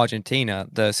at Argentina,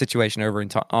 the situation over in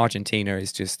Argentina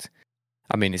is just.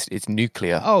 I mean, it's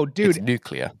nuclear. Oh, dude, it's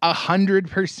nuclear.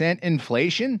 100%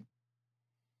 inflation.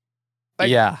 Like,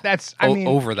 yeah, that's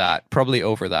over that, probably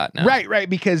over that now. Right,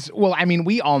 because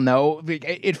we all know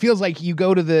it feels like you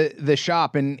go to the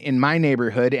shop in my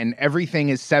neighborhood and everything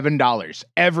is $7.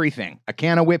 Everything, a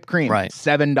can of whipped cream, right,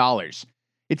 $7.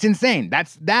 It's insane.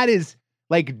 That is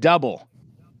like double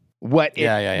what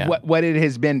what it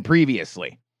has been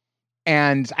previously,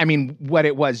 and I mean what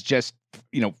it was just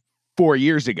 4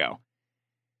 years ago,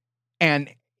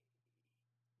 and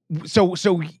so.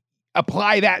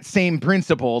 Apply that same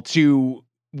principle to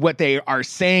what they are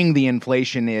saying the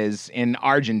inflation is in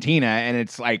Argentina, and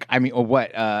it's like,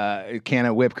 a can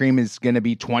of whipped cream is going to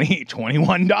be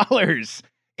 $21,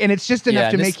 and it's just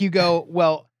enough to make you go,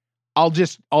 well, I'll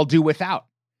do without,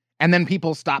 and then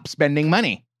people stop spending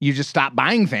money. You just stop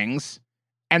buying things,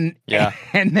 and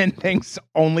then things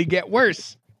only get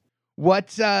worse.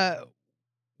 What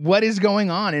is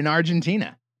going on in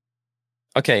Argentina?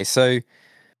 Okay, so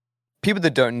people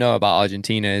that don't know about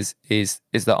Argentina is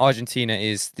that Argentina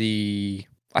is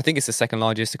I think it's the second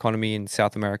largest economy in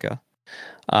South America.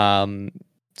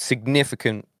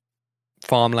 Significant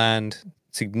farmland,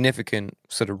 significant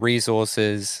sort of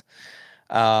resources,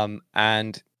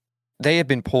 and they have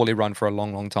been poorly run for a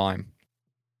long, long time.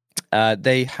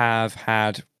 They have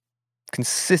had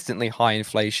consistently high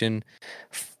inflation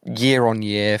year on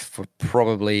year for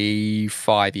probably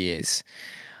 5 years.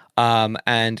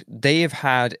 And they have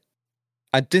had,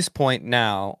 at this point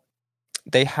now,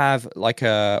 they have like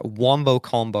a wombo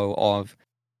combo of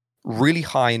really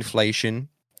high inflation.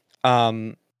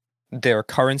 Their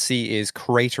currency is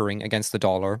cratering against the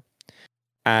dollar,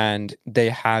 and they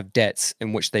have debts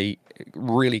in which they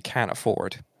really can't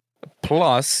afford.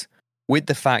 Plus, with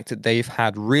the fact that they've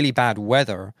had really bad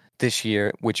weather this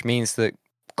year, which means that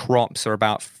crops are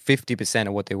about 50%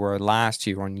 of what they were last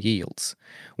year on yields,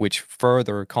 which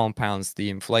further compounds the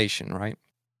inflation, right?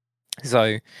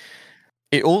 So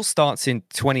it all starts in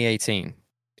 2018.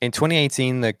 In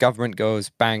 2018, the government goes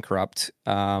bankrupt,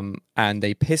 and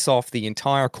they piss off the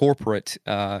entire corporate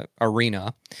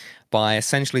arena by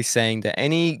essentially saying that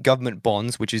any government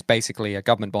bonds, which is basically a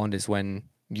government bond is when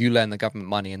you lend the government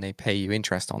money and they pay you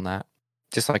interest on that,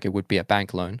 just like it would be a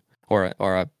bank loan or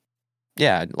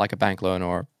like a bank loan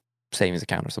or savings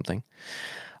account or something.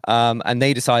 And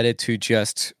they decided to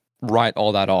just write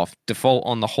all that off, default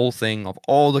on the whole thing of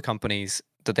all the companies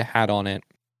that they had on it.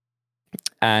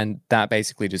 And that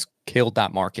basically just killed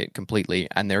that market completely,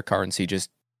 and their currency just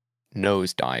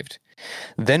nosedived.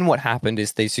 Then what happened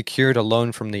is they secured a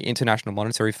loan from the International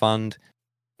Monetary Fund,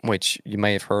 which you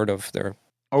may have heard of. They're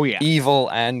evil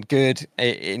and good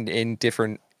in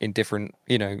different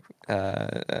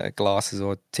glasses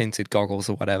or tinted goggles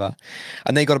or whatever.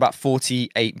 And they got about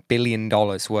 $48 billion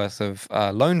worth of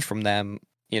loan from them,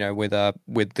 with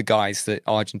the guise that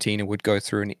Argentina would go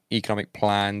through an economic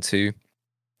plan to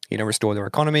restore their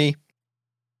economy.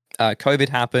 COVID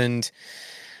happened.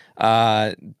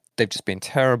 They've just been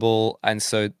terrible. And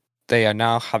so they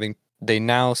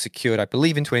now secured, I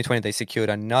believe in 2020, they secured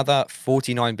another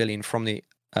 $49 billion from the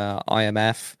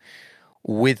IMF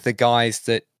with the guise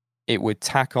that it would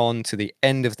tack on to the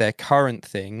end of their current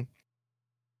thing.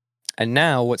 And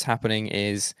now what's happening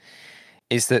is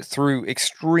that through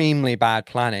extremely bad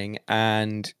planning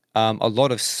and a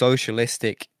lot of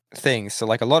socialistic things. So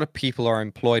like a lot of people are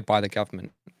employed by the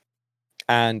government,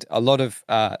 and a lot of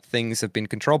things have been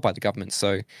controlled by the government.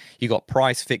 So you got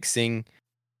price fixing,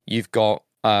 you've got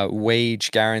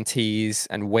wage guarantees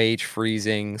and wage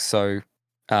freezing. So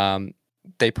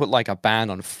they put like a ban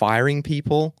on firing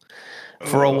people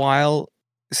for a while.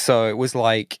 So it was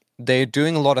like they're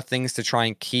doing a lot of things to try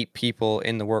and keep people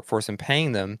in the workforce and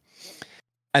paying them.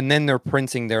 And then they're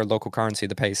printing their local currency,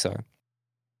 the peso.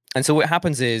 And so what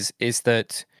happens is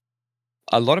that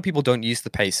a lot of people don't use the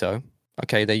peso.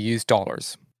 Okay, they use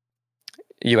dollars,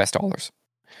 US dollars.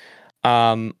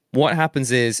 What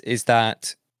happens is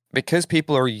that because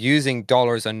people are using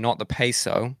dollars and not the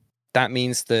peso, that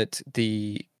means that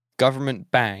the government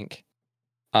bank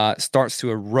starts to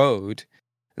erode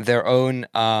their own,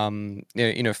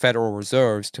 Federal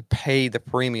Reserves to pay the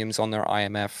premiums on their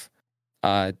IMF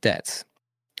debts.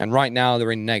 And right now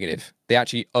they're in negative. They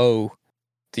actually owe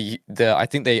I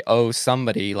think they owe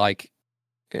somebody like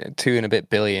 $2 and a bit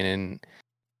billion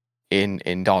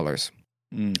in dollars.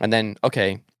 And then,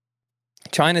 okay,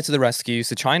 China to the rescue.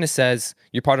 So China says,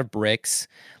 you're part of BRICS.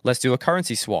 Let's do a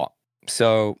currency swap.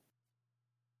 So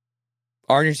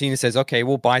Argentina says, okay,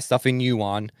 we'll buy stuff in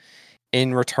yuan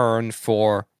in return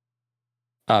for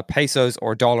pesos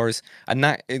or dollars. And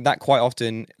that quite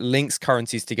often links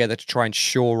currencies together to try and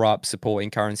shore up supporting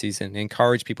currencies and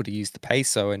encourage people to use the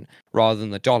peso rather than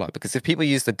the dollar. Because if people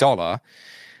use the dollar,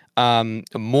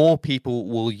 more people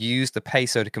will use the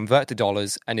peso to convert to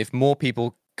dollars. And if more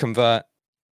people convert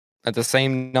at the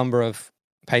same number of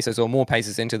pesos or more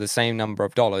pesos into the same number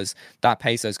of dollars, that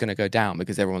peso is going to go down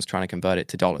because everyone's trying to convert it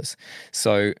to dollars.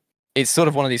 So it's sort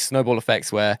of one of these snowball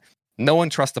effects where no one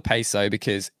trusts the peso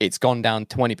because it's gone down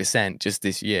 20% just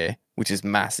this year, which is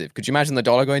massive. Could you imagine the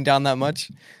dollar going down that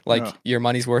much? Like your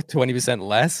money's worth 20%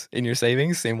 less in your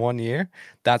savings in 1 year?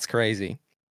 That's crazy.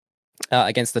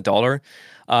 Against the dollar.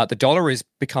 The dollar is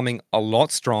becoming a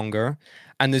lot stronger,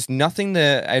 and there's nothing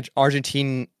the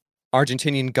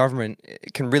Argentinian government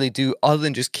can really do other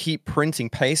than just keep printing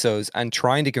pesos and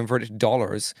trying to convert it to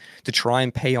dollars to try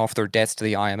and pay off their debts to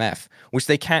the IMF, which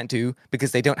they can't do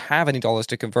because they don't have any dollars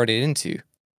to convert it into.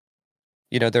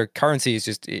 Their currency is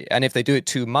just, and if they do it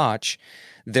too much,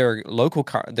 their local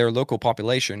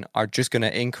population are just going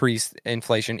to increase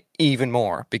inflation even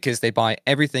more because they buy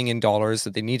everything in dollars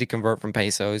that they need to convert from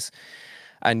pesos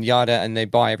and and they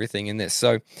buy everything in this.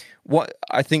 So what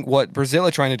Brazil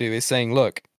are trying to do is saying,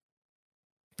 look,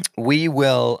 we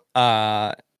will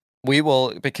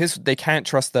because they can't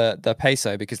trust the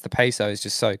peso because the peso is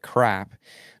just so crap.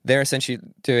 They're essentially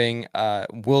doing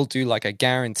we'll do like a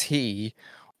guarantee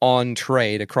on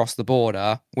trade across the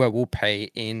border where we'll pay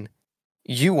in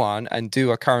yuan and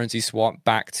do a currency swap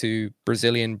back to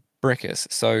Brazilian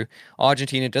bricas. So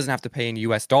Argentina doesn't have to pay in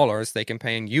US dollars, they can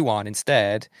pay in yuan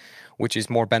instead, which is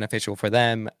more beneficial for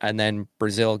them, and then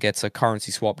Brazil gets a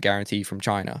currency swap guarantee from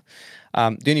China.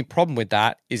 The only problem with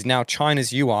that is now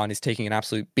China's yuan is taking an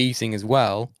absolute beating as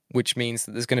well, which means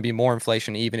that there's going to be more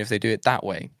inflation even if they do it that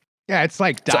way. Yeah, it's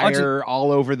like dire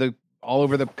all over the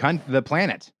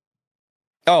planet.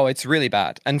 Oh, it's really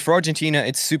bad. And for Argentina,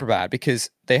 it's super bad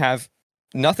because they have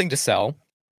nothing to sell.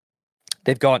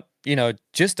 They've got,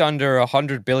 just under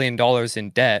 $100 billion in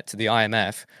debt to the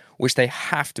IMF, which they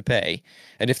have to pay.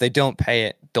 And if they don't pay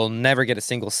it, they'll never get a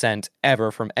single cent ever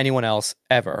from anyone else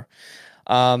ever.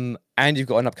 And you've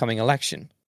got an upcoming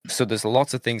election. So there's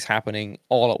lots of things happening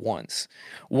all at once.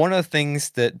 One of the things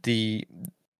that the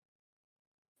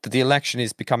election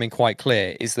is becoming quite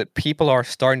clear is that people are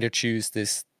starting to choose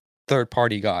this third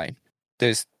party guy.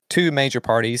 There's two major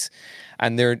parties,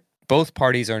 and both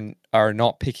parties are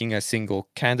not picking a single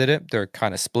candidate. They're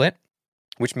kind of split,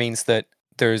 which means that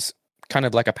there's kind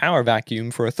of like a power vacuum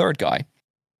for a third guy.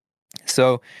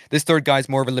 So this third guy is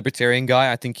more of a libertarian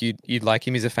guy. I think you'd like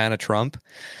him. He's a fan of Trump.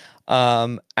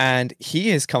 And he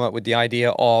has come up with the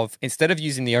idea of, instead of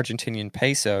using the Argentinian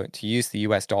peso, to use the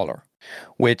US dollar,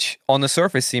 which on the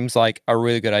surface seems like a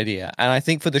really good idea. And I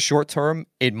think for the short term,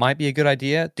 it might be a good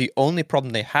idea. The only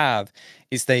problem they have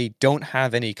is they don't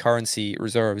have any currency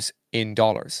reserves in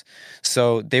dollars.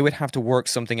 So they would have to work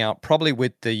something out, probably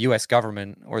with the US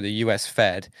government or the US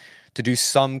Fed, to do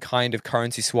some kind of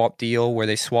currency swap deal where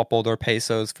they swap all their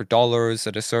pesos for dollars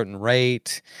at a certain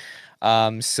rate.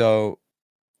 So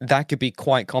that could be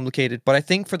quite complicated. But I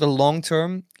think for the long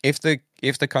term, if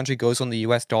the country goes on the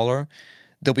US dollar,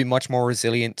 they'll be much more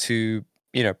resilient to,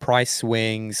 price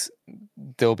swings.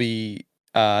 They'll be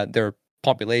their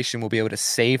population will be able to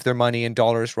save their money in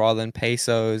dollars rather than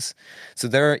pesos. So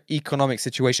their economic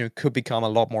situation could become a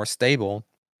lot more stable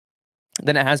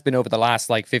than it has been over the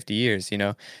last 50 years.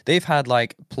 They've had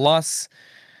plus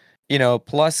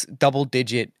double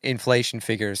digit inflation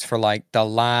figures for the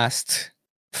last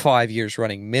 5 years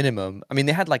running minimum. I mean,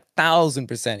 they had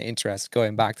 1,000% interest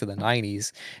going back to the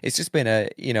 90s. It's just been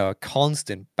a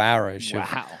constant barrage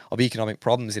of economic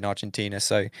problems in Argentina.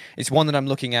 So it's one that I'm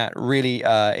looking at really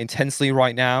intensely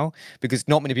right now, because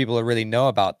not many people really know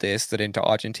about this, that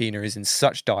Argentina is in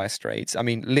such dire straits. I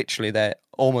mean, literally, they're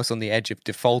almost on the edge of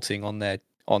defaulting on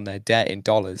their debt in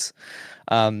dollars.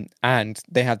 And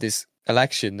they have this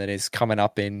election that is coming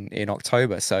up in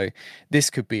October. So this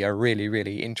could be a really,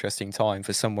 really interesting time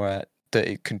for somewhere that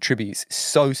it contributes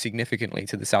so significantly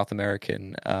to the South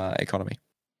American economy.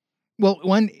 Well,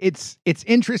 it's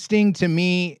interesting to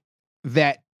me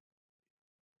that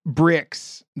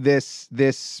BRICS,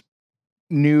 this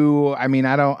new, I mean,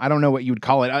 I don't know what you'd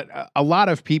call it. A lot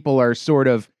of people are sort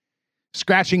of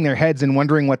scratching their heads and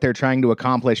wondering what they're trying to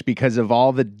accomplish because of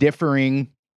all the differing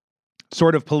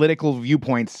sort of political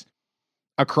viewpoints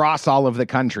across all of the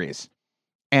countries.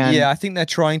 And yeah, I think they're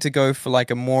trying to go for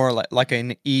a more like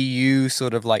an EU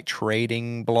sort of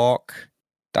trading bloc.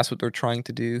 That's what they're trying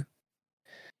to do.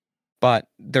 But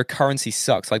their currency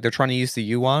sucks. They're trying to use the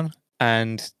yuan,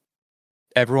 and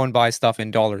everyone buys stuff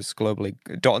in dollars globally,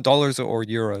 dollars or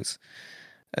euros.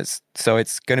 So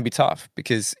it's going to be tough,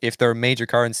 because if their major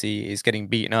currency is getting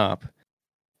beaten up,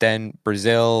 then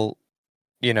Brazil,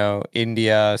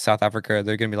 India, South Africa,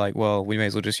 they're going to be like, well, we may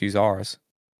as well just use ours.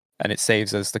 And it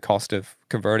saves us the cost of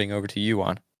converting over to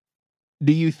yuan.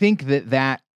 Do you think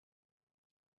that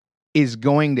is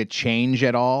going to change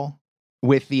at all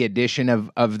with the addition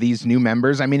of these new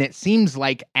members? I mean, it seems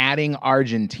like adding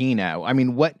Argentina. I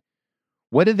mean, what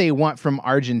do they want from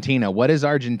Argentina? What does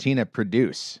Argentina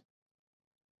produce?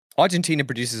 Argentina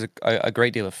produces a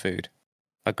great deal of food.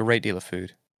 A great deal of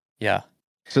food. Yeah.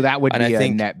 So that would be a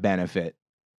net benefit.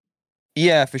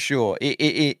 Yeah, for sure.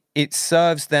 It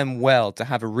serves them well to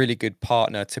have a really good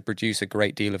partner to produce a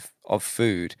great deal of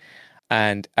food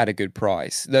and at a good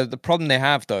price. The problem they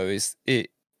have, though, is the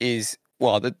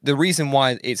reason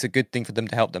why it's a good thing for them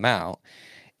to help them out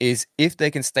is if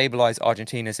they can stabilize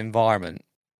Argentina's environment,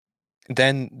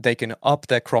 then they can up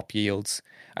their crop yields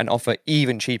and offer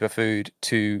even cheaper food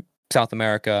to South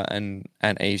America and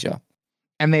Asia.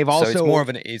 And they've also so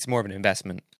it's more of an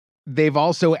investment. They've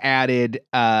also added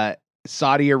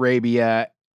Saudi Arabia,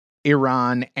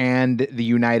 Iran, and the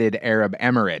United Arab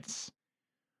Emirates,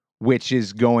 which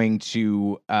is going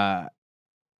to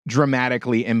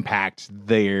dramatically impact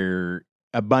their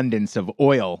abundance of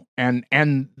oil and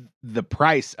the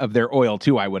price of their oil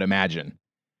too, I would imagine.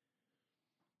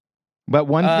 But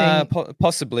one thing,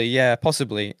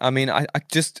 possibly. I mean, I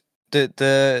just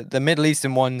the Middle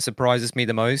Eastern one surprises me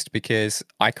the most because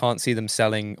I can't see them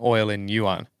selling oil in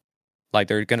yuan. Like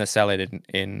they're gonna sell it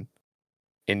in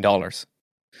dollars,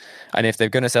 and if they're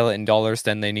gonna sell it in dollars,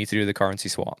 then they need to do the currency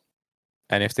swap.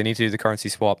 And if they need to do the currency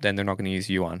swap, then they're not going to use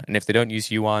yuan. And if they don't use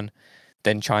yuan,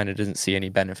 then China doesn't see any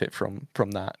benefit from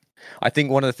that. I think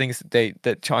one of the things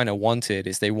that China wanted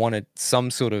is they wanted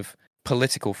some sort of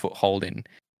political foothold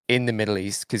in the Middle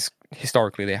East, because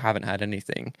historically they haven't had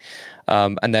anything.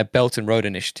 And their Belt and Road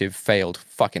Initiative failed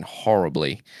fucking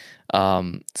horribly.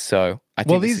 So I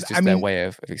think this is just their way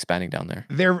of expanding down there.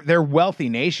 They're wealthy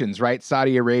nations, right?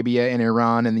 Saudi Arabia and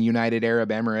Iran and the United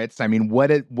Arab Emirates. I mean,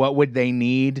 what would they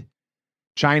need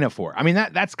China for? I mean,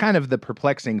 that's kind of the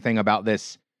perplexing thing about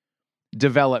this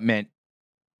development,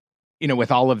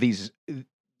 with all of these,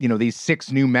 these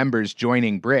 6 new members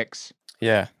joining BRICS.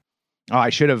 Yeah. Oh, I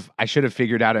should have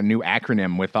figured out a new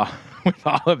acronym with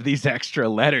all of these extra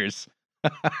letters.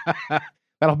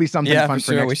 That'll be something fun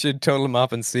for sure. We should total them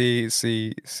up and see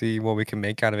what we can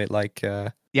make out of it. Like,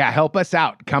 help us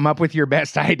out. Come up with your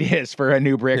best ideas for a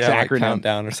new BRICS acronym. Like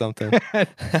countdown or something.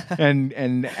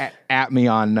 and at me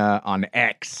on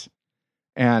X,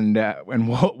 and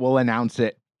we'll announce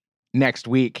it next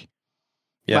week.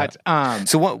 Yeah. But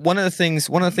so one of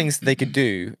the things they could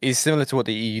do is similar to what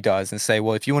the EU does and say,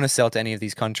 well, if you want to sell to any of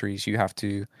these countries, you have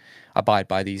to abide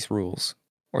by these rules,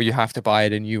 or you have to buy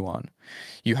it in yuan,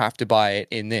 you have to buy it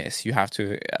in this, you have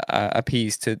to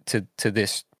appease to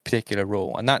this particular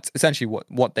rule, and that's essentially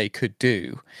what they could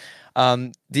do.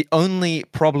 The only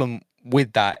problem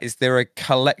with that is there are a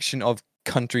collection of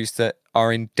countries that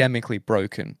are endemically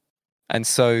broken, and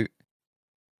so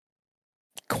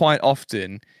quite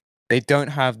often they don't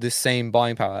have the same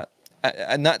buying power,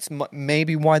 and that's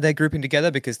maybe why they're grouping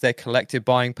together, because their collective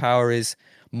buying power is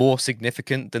more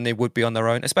significant than they would be on their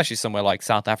own, especially somewhere like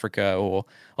South Africa or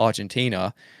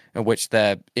Argentina, in which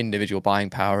their individual buying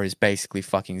power is basically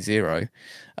fucking zero,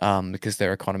 because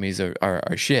their economies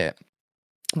are shit.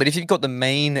 But if you've got the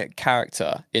main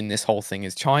character in this whole thing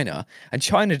is China, and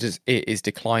China is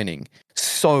declining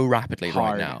so rapidly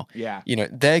right now. Yeah.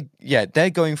 They're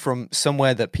going from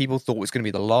somewhere that people thought was going to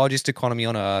be the largest economy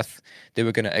on earth. They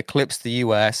were going to eclipse the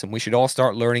US, and we should all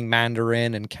start learning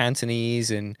Mandarin and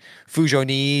Cantonese and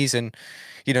Fujonese and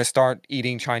start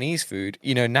eating Chinese food.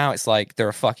 Now it's like they're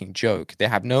a fucking joke. They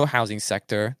have no housing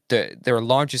sector. Their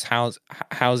largest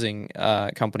housing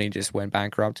company just went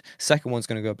bankrupt. Second one's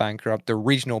going to go bankrupt. The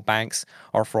regional banks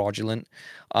are fraudulent.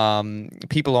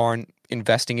 People aren't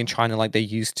investing in China like they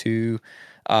used to.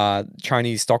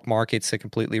 Chinese stock markets are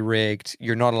completely rigged.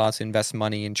 You're not allowed to invest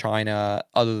money in China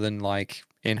other than like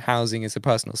in housing as a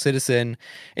personal citizen.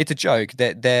 It's a joke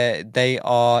that they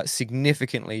are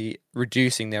significantly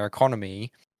reducing their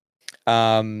economy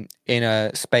in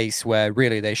a space where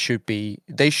really they should be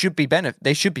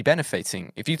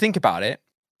benefiting. If you think about it,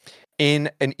 in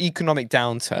an economic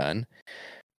downturn,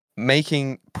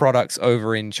 making products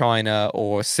over in China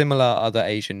or similar other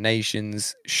Asian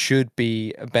nations should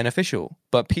be beneficial.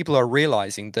 But people are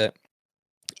realizing that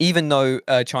even though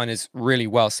China's really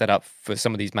well set up for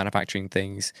some of these manufacturing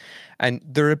things, and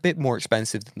they're a bit more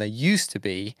expensive than they used to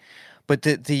be, but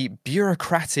the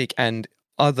bureaucratic and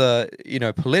other,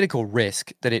 political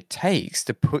risk that it takes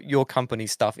to put your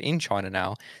company's stuff in China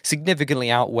now significantly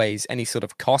outweighs any sort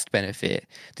of cost benefit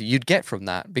that you'd get from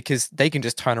that, because they can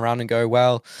just turn around and go,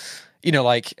 well,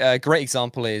 like a great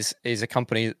example is a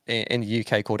company in the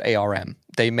UK called ARM.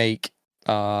 They make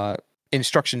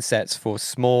instruction sets for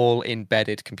small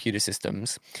embedded computer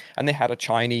systems, and they had a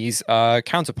Chinese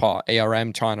counterpart,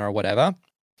 ARM China or whatever.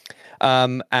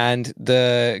 And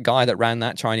the guy that ran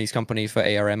that Chinese company for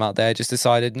ARM out there just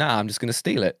decided, nah, I'm just going to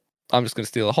steal it. I'm just going to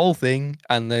steal the whole thing.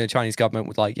 And the Chinese government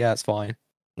was like, yeah, it's fine.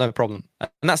 No problem.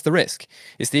 And that's the risk.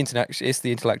 It's the internet, it's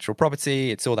the intellectual property,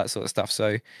 it's all that sort of stuff.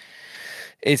 So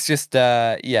it's just,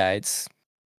 it's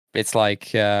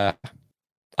like, I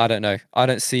don't know. I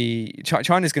don't see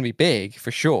China's going to be big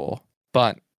for sure,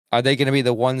 but are they going to be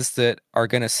the ones that are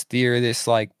going to steer this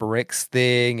like BRICS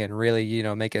thing and really,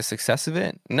 make a success of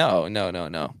it? No.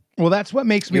 Well, that's what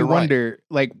makes me wonder,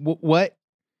 like, what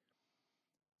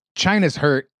 – China's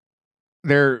hurt.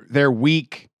 They're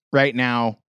weak right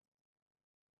now.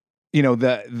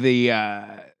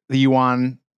 the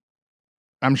yuan,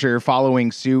 I'm sure,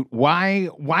 following suit. Why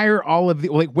are all of the,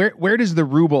 like, where does the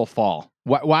ruble fall?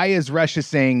 Why is Russia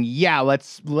saying, yeah,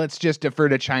 let's just defer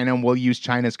to China and we'll use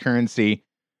China's currency,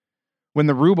 when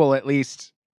the ruble, at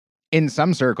least in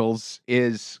some circles,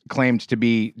 is claimed to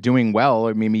be doing well,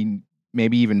 or maybe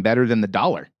even better than the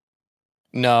dollar?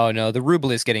 No, the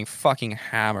ruble is getting fucking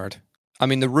hammered. I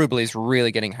mean, the ruble is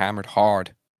really getting hammered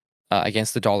hard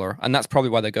against the dollar, and that's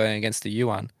probably why they're going against the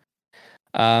yuan.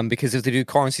 Because if they do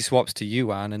currency swaps to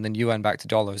yuan and then yuan back to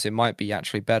dollars, it might be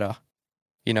actually better,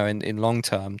 in long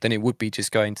term than it would be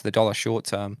just going to the dollar short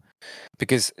term.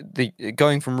 Because the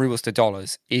going from rubles to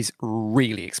dollars is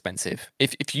really expensive.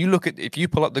 If you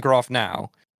pull up the graph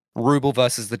now, ruble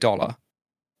versus the dollar,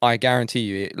 I guarantee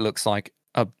you it looks like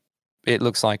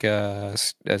a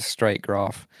straight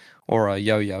graph or a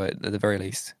yo-yo at the very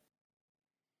least.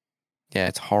 Yeah,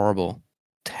 it's horrible.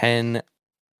 10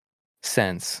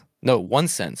 cents. No, 1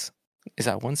 cent. Is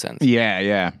that 1 cent?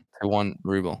 Yeah. For 1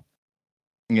 ruble.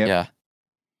 Yep. Yeah.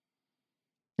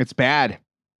 It's bad.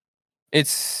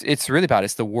 It's really bad.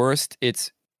 It's the worst.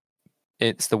 It's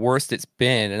the worst it's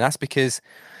been, and that's because,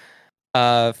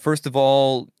 first of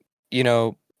all,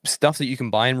 stuff that you can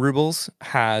buy in rubles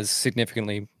has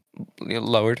significantly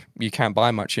lowered. You can't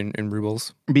buy much in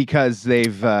rubles because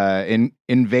they've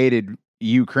invaded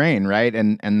Ukraine, right?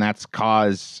 And that's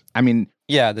caused. I mean,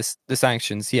 yeah, the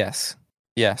sanctions. Yes,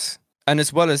 and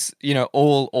as well as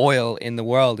all oil in the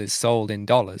world is sold in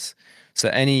dollars, so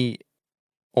any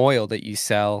oil that you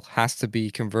sell has to be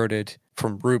converted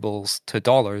from rubles to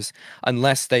dollars,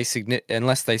 unless they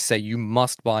say you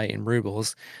must buy in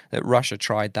rubles. That Russia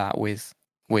tried that with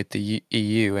the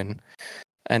EU and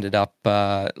ended up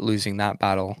losing that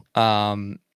battle.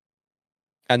 And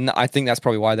I think that's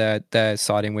probably why they're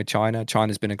siding with China.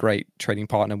 China's been a great trading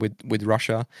partner with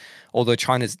Russia, although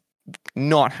China's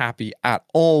not happy at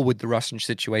all with the Russian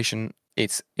situation.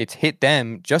 It's hit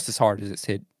them just as hard as it's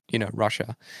hit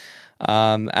Russia.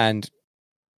 And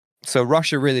so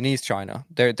Russia really needs China.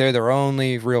 They're their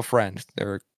only real friend.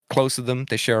 They're close to them.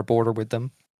 They share a border with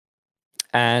them,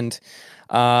 and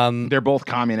they're both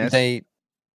communists. They're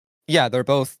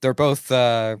both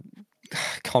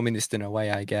communist in a way,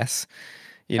 I guess.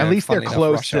 At least they're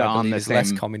close Russia, to on the same.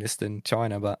 Less communist than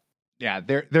China, but yeah,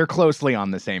 they're closely on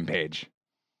the same page.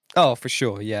 Oh, for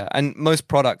sure, yeah. And most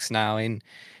products now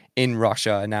in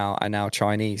Russia are now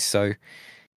Chinese, so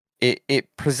it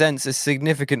presents a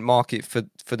significant market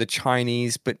for the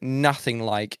Chinese, but nothing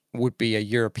like would be a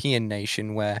European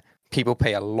nation where people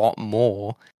pay a lot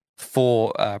more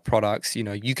for products.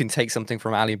 You can take something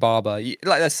from Alibaba, like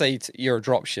let's say you're a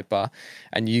drop shipper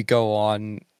and you go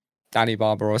on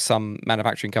Alibaba or some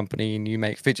manufacturing company and you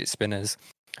make fidget spinners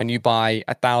and you buy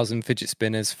 1,000 fidget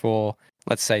spinners for,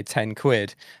 let's say, 10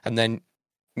 quid, and then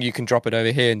you can drop it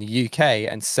over here in the UK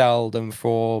and sell them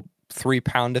for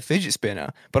 £3 a fidget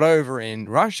spinner. But over in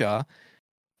Russia,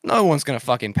 no one's going to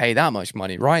fucking pay that much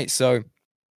money, right? So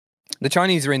the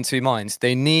Chinese are in two minds.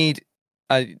 They need,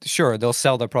 sure, they'll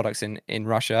sell their products in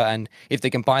Russia, and if they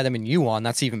can buy them in yuan,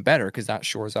 that's even better because that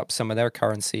shores up some of their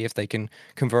currency if they can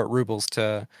convert rubles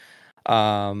to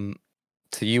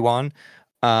yuan.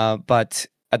 But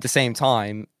at the same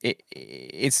time,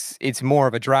 it's more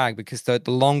of a drag because the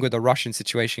longer the Russian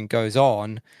situation goes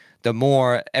on, the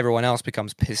more everyone else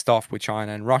becomes pissed off with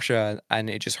China and Russia,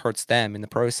 and it just hurts them in the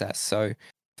process. So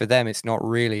for them, it's not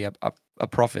really a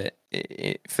profit.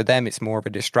 For them, it's more of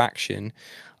a distraction.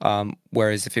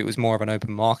 Whereas if it was more of an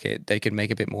open market, they could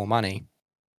make a bit more money.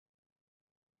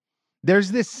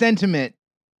 There's this sentiment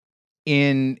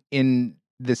in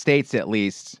the States, at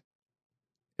least,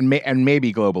 and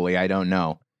maybe globally, I don't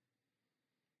know,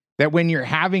 that when you're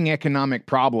having economic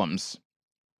problems,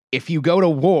 if you go to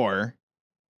war,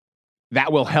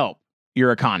 that will help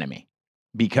your economy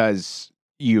because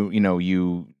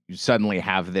you suddenly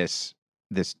have this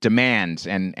demand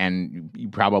and you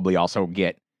probably also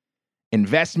get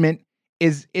investment.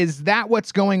 Is that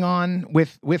what's going on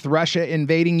with Russia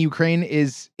invading Ukraine?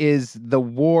 Is the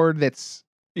war that's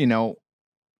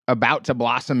about to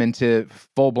blossom into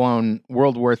full-blown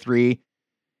World War III,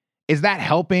 is that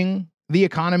helping the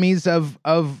economies of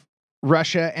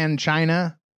Russia and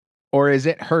China, or is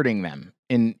it hurting them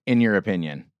in your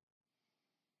opinion?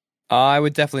 I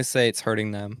would definitely say it's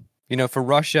hurting them. For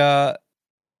Russia,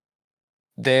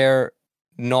 they're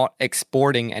not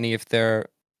exporting any of their,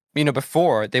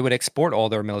 before they would export all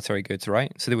their military goods,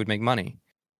 right? So they would make money.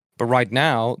 But right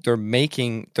now, they're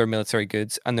making their military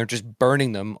goods and they're just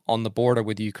burning them on the border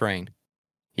with Ukraine.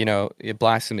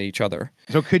 Blasting at each other.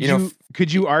 So could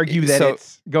you argue that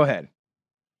it's... Go ahead.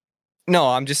 No,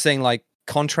 I'm just saying, like,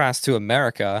 contrast to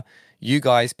America, you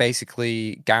guys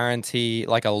basically guarantee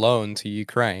like a loan to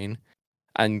Ukraine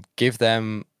and give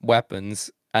them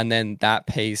weapons, and then that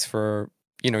pays for,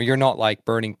 you're not like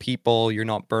burning people, you're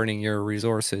not burning your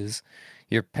resources,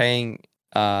 you're paying,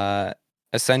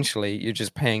 essentially, you're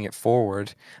just paying it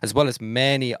forward, as well as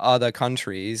many other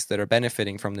countries that are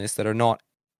benefiting from this that are not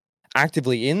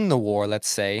actively in the war, let's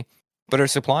say, but are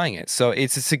supplying it. So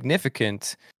it's a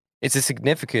significant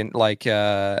like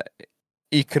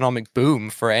economic boom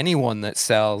for anyone that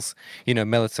sells,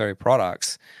 military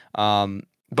products.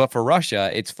 But for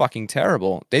Russia, it's fucking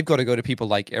terrible. They've got to go to people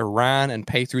like Iran and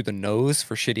pay through the nose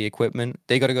for shitty equipment.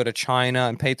 They got to go to China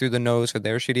and pay through the nose for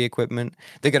their shitty equipment.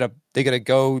 They gotta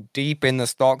go deep in the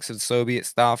stocks of Soviet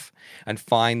stuff and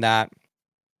find that,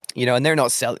 and they're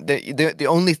not selling. The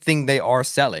only thing they are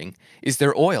selling is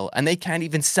their oil, and they can't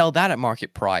even sell that at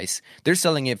market price. They're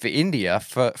selling it for India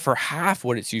for half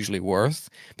what it's usually worth,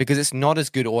 because it's not as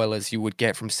good oil as you would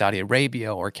get from Saudi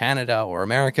Arabia or Canada or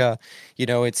America.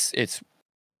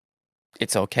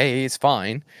 It's okay, it's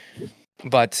fine.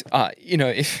 But,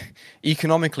 if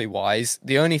economically wise,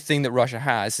 the only thing that Russia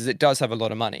has is it does have a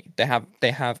lot of money.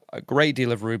 They have a great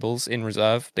deal of rubles in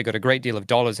reserve. They got a great deal of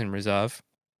dollars in reserve.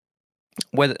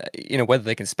 Whether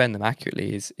they can spend them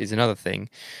accurately is another thing.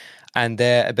 And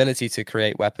their ability to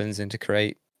create weapons and to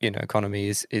create, economy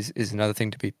is another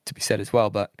thing to be said as well.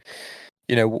 But,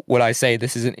 would I say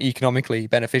this is an economically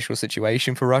beneficial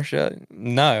situation for Russia?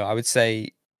 No, I would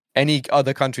say any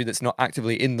other country that's not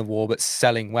actively in the war but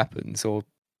selling weapons or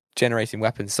generating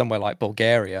weapons, somewhere like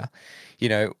Bulgaria,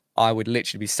 I would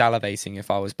literally be salivating if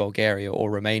I was Bulgaria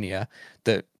or Romania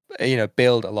that,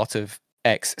 build a lot of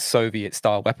ex-Soviet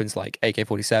style weapons like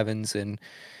AK-47s and,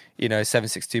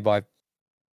 7.62 by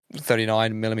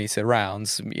 39 millimeter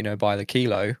rounds, by the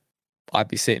kilo. I'd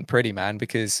be sitting pretty, man,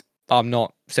 because I'm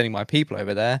not sending my people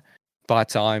over there,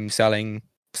 but I'm selling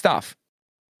stuff.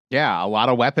 Yeah, a lot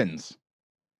of weapons.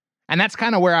 And that's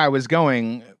kind of where I was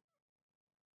going.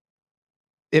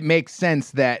 It makes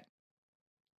sense that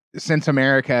since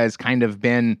America has kind of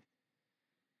been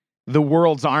the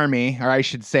world's army, or I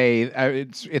should say,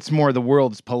 it's more the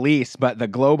world's police, but the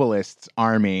globalists'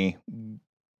 army.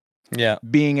 Yeah,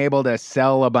 being able to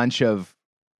sell a bunch of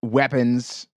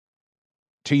weapons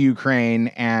to Ukraine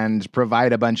and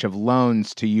provide a bunch of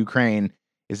loans to Ukraine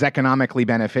is economically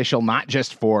beneficial, not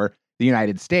just for the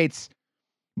United States,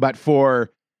 but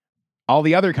for all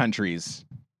the other countries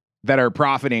that are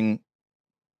profiting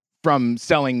from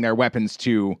selling their weapons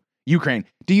to Ukraine.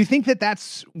 Do you think that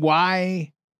that's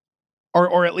why,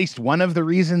 or at least one of the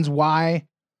reasons why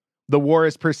the war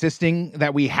is persisting,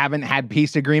 that we haven't had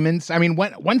peace agreements? I mean,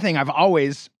 one thing I've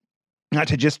always, not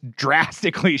to just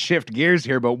drastically shift gears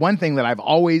here, but one thing that I've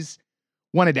always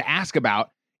wanted to ask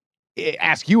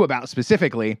you about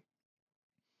specifically,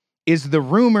 is the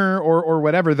rumor or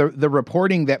whatever, the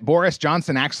reporting that Boris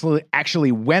Johnson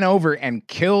actually went over and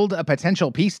killed a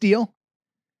potential peace deal.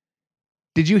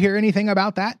 Did you hear anything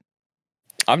about that?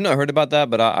 I've not heard about that,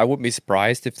 but I wouldn't be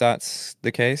surprised if that's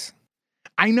the case.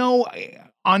 I know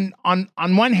on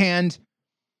one hand,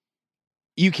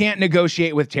 you can't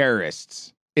negotiate with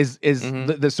terrorists is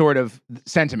the sort of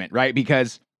sentiment, right?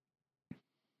 Because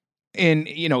in,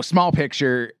 small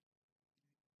picture,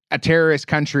 a terrorist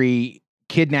country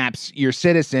kidnaps your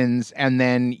citizens, and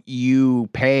then you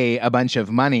pay a bunch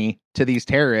of money to these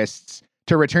terrorists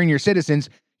to return your citizens.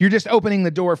 You're just opening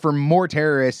the door for more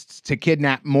terrorists to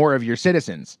kidnap more of your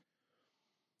citizens.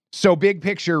 So big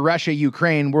picture, Russia,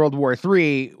 Ukraine, World War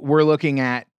III, we're looking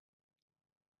at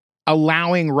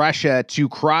allowing Russia to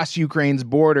cross Ukraine's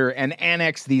border and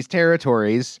annex these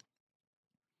territories,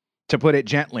 to put it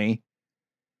gently.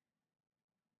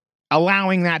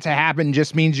 Allowing that to happen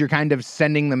just means you're kind of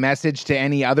sending the message to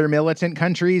any other militant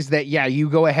countries that, yeah, you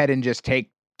go ahead and just take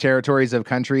territories of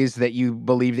countries that you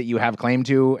believe that you have claim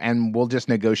to, and we'll just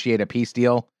negotiate a peace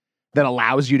deal that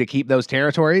allows you to keep those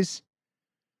territories.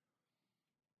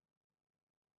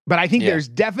 But I think there's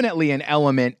definitely an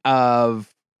element of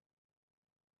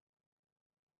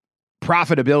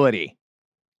profitability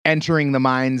entering the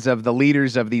minds of the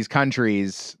leaders of these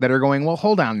countries that are going, well,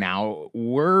 hold on now.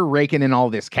 We're raking in all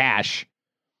this cash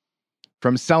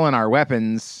from selling our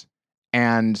weapons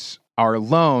and our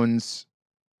loans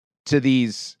to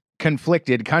these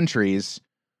conflicted countries.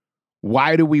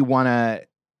 Why do we want to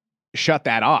shut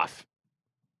that off?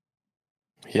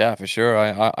 Yeah, for sure.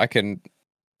 I could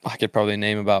probably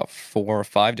name about 4 or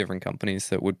 5 different companies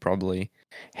that would probably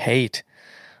hate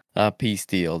a peace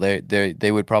deal.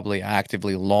 They would probably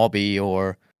actively lobby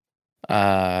or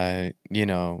contact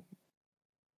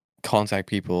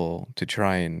people to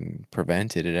try and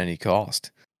prevent it at any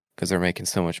cost, because they're making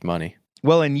so much money.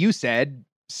 Well, and you said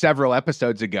several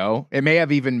episodes ago, it may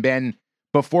have even been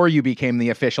before you became the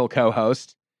official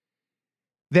co-host,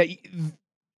 that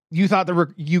you thought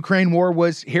the Ukraine war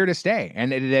was here to stay,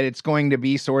 and that it's going to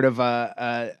be sort of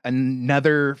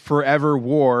another forever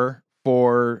war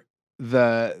for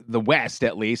the West,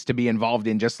 at least, to be involved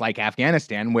in, just like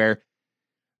Afghanistan, where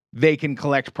they can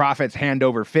collect profits hand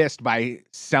over fist by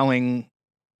selling,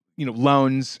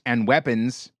 loans and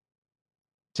weapons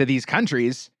to these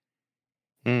countries.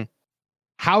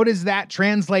 How does that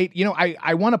translate?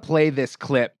 I want to play this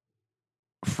clip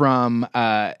from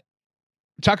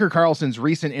Tucker Carlson's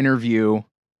recent interview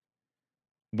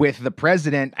with the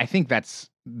president. I think that's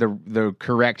the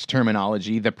correct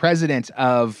terminology. The president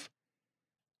of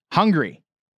Hungary,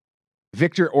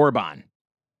 Viktor Orban.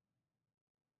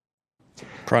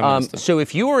 Prime Minister. So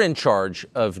if you were in charge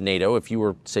of NATO, if you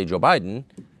were, say, Joe Biden,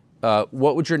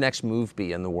 what would your next move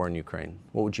be in the war in Ukraine?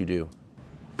 What would you do?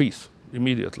 Peace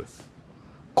immediately.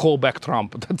 Call back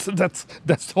Trump. That's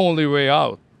the only way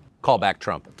out. Call back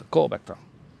Trump. Call back Trump.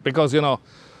 Because,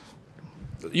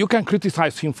 you can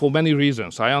criticize him for many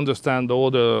reasons. I understand all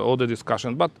the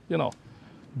discussion, but,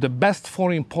 the best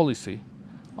foreign policy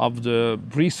of the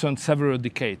recent several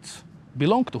decades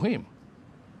belonged to him.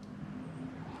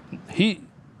 He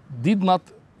did not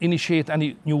initiate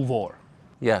any new war.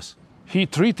 Yes. He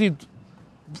treated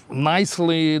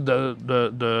nicely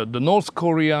the North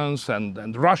Koreans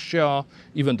and Russia,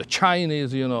 even the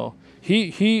Chinese.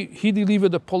 He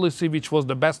delivered a policy which was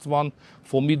the best one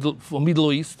for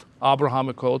Middle East, Abraham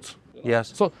Accords.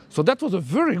 Yes. So that was a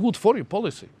very good foreign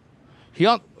policy.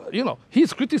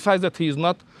 He's criticized that he's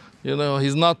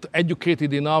not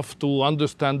educated enough to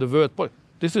understand the world.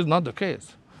 This is not the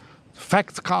case.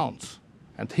 Facts counts,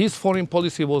 and his foreign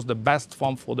policy was the best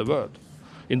one for the world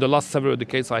in the last several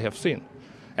decades I have seen.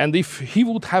 And if he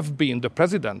would have been the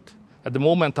president at the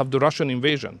moment of the Russian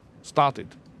invasion started,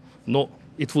 no,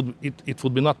 it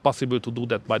would be not possible to do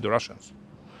that by the Russians.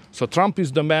 So Trump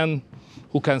is the man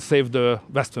who can save the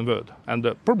Western world and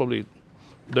probably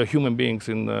the human beings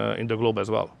in the globe as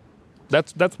well.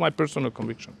 That's my personal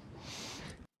conviction.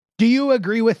 Do you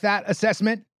agree with that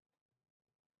assessment?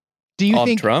 Do you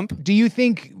think Trump? Do you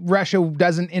think Russia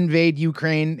doesn't invade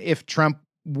Ukraine if Trump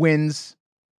wins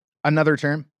another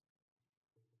term?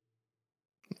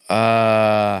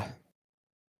 I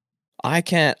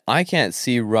can't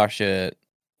see Russia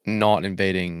not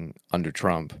invading under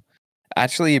Trump.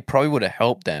 Actually, it probably would have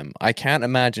helped them. I can't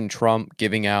imagine Trump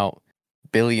giving out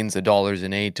billions of dollars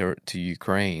in aid to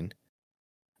Ukraine,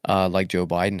 like Joe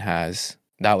Biden has.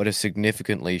 That would have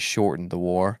significantly shortened the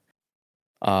war.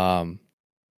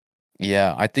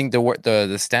 Yeah, I think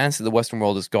the stance that the Western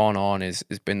world has gone on has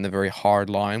been the very hard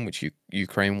line which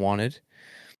Ukraine wanted.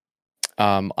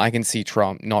 I can see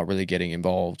Trump not really getting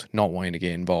involved, not wanting to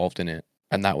get involved in it,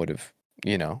 and that would have,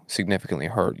 significantly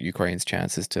hurt Ukraine's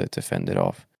chances to fend it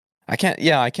off. I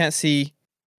can't see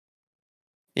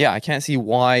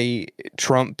why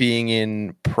Trump being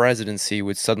in presidency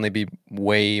would suddenly be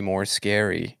way more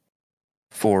scary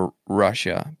for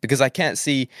Russia, because I can't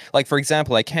see, for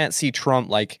example, I can't see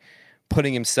Trump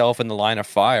putting himself in the line of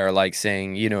fire,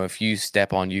 saying, if you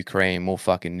step on Ukraine, we'll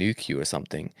fucking nuke you or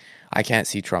something. I can't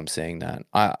see Trump saying that.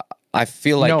 I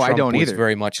feel like Trump I don't was either.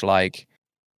 very much I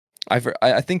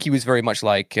think he was very much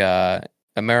like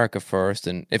America first,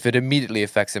 and if it immediately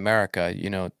affects America,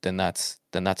 then that's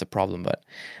a problem. But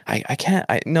I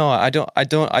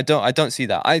don't see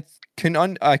that. I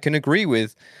can agree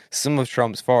with some of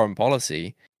Trump's foreign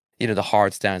policy, the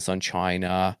hard stance on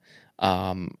China,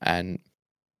 and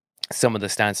some of the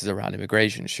stances around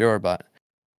immigration, sure, but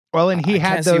and he I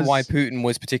had can't those. see why Putin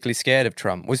was particularly scared of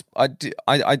Trump. Is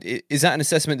that an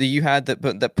assessment that you had that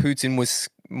Putin was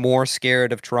more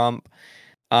scared of Trump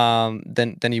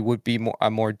than he would be a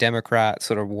more Democrat,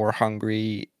 sort of war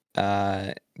hungry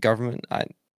government?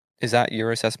 Is that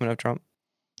your assessment of Trump?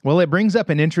 Well, it brings up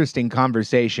an interesting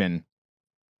conversation,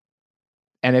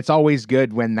 and it's always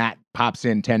good when that pops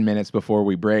in 10 minutes before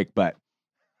we break. But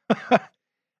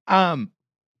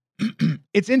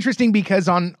it's interesting because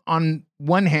on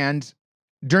one hand,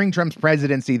 during Trump's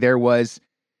presidency, there was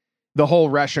the whole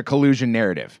Russia collusion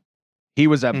narrative. He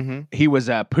was a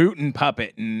Putin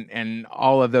puppet and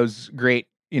all of those great,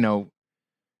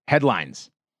 headlines.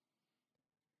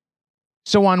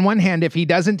 So on one hand, if he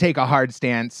doesn't take a hard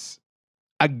stance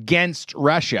against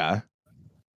Russia,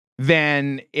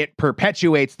 then it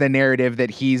perpetuates the narrative that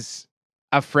he's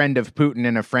a friend of Putin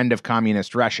and a friend of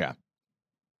communist Russia.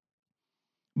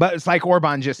 But it's like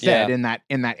Orban just said in that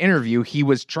interview, he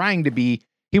was trying to be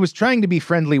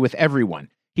friendly with everyone.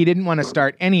 He didn't want to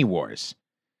start any wars.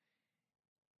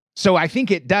 So I think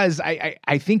it does.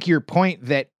 I think your point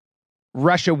that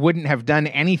Russia wouldn't have done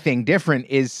anything different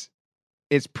is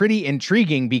pretty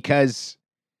intriguing because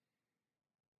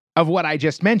of what I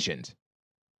just mentioned.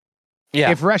 Yeah,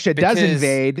 if Russia does because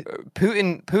invade,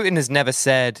 Putin has never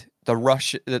said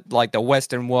the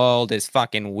Western world is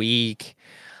fucking weak,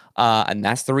 and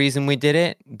that's the reason we did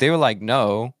it. They were like,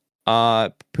 no.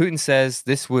 Putin says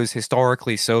this was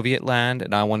historically Soviet land,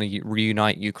 and I want to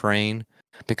reunite Ukraine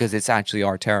because it's actually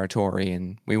our territory,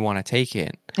 and we want to take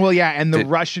it. well, yeah, and the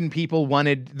Russian people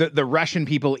wanted the Russian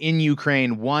people in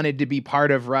Ukraine wanted to be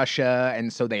part of Russia,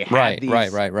 and so they had these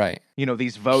right. You know,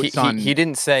 these votes He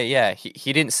didn't say,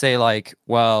 he didn't say like,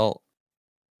 well,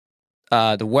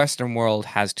 the Western world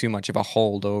has too much of a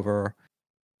hold over,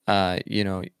 well,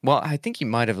 I think he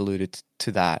might have alluded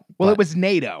to that. Well, it was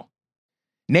NATO.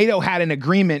 NATO had an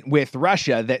agreement with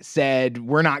Russia that said,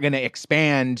 we're not going to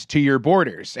expand to your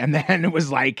borders. And then it was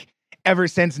like, ever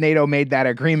since NATO made that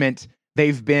agreement,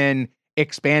 they've been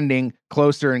expanding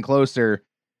closer and closer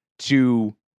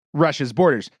to Russia's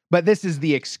borders. But this is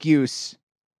the excuse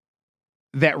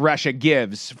that Russia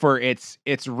gives for its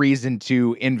reason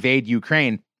to invade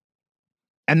Ukraine.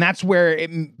 And that's where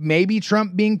maybe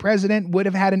Trump being president would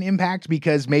have had an impact,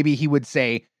 because maybe he would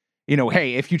say,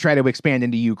 hey, if you try to expand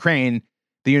into Ukraine,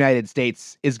 the United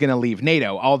States is going to leave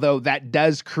NATO. Although that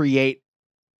does create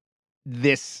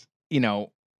this,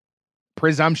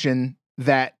 presumption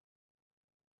that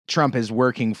Trump is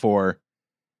working for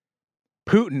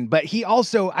Putin. But he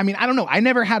also, I don't know. I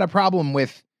never had a problem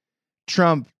with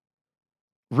Trump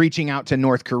reaching out to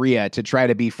North Korea to try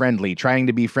to be friendly, trying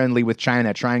to be friendly with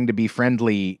China, trying to be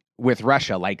friendly with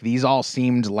Russia. Like, these all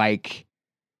seemed like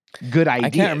good ideas.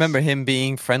 I can't remember him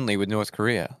being friendly with North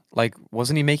Korea. Like,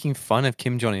 wasn't he making fun of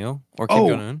Kim Jong-il or Kim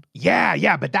Jong-un?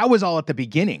 Yeah, but that was all at the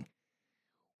beginning.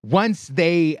 Once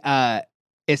they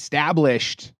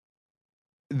established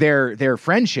their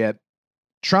friendship,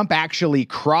 Trump actually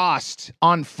crossed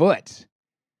on foot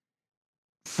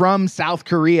from South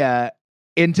Korea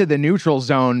into the neutral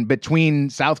zone between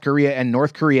South Korea and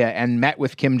North Korea and met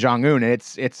with Kim Jong-un. And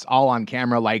it's all on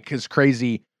camera, like his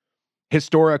crazy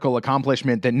historical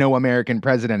accomplishment that no American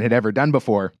president had ever done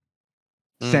before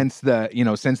since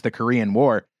the Korean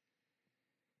War.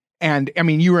 And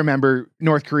you remember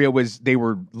North Korea they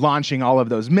were launching all of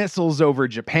those missiles over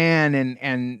Japan,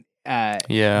 and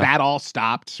that all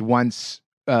stopped once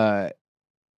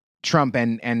Trump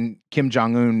and Kim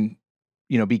Jong-un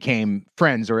became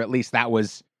friends, or at least that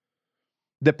was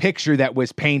the picture that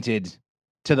was painted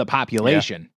to the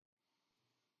population.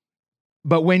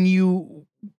 But when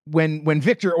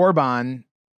Viktor Orban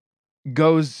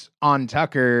goes on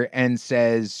Tucker and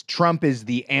says Trump is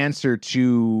the answer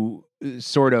to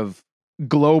sort of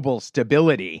global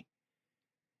stability,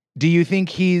 do you think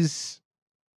he's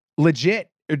legit,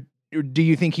 or do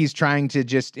you think he's trying to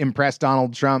just impress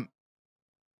Donald Trump?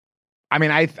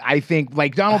 I think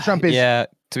like Donald Trump is. Yeah,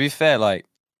 to be fair, like,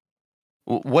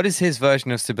 what is his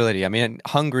version of stability?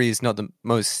 Hungary is not the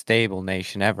most stable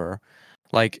nation ever.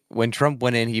 Like, when Trump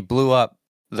went in, he blew up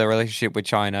the relationship with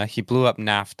China. He blew up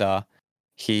NAFTA.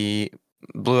 He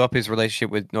blew up his relationship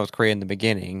with North Korea in the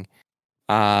beginning.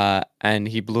 And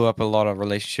he blew up a lot of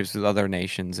relationships with other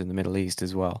nations in the Middle East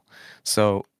as well.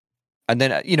 So, and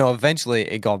then, eventually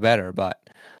it got better, but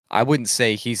I wouldn't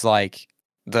say he's like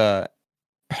the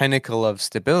pinnacle of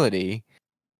stability.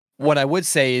 What I would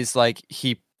say is, like,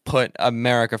 he put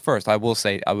America first. I will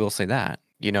say that,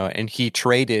 and he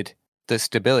traded the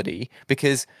stability,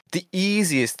 because the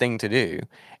easiest thing to do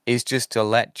is just to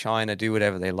let China do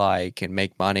whatever they like and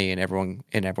make money, and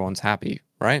everyone's happy,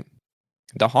 right?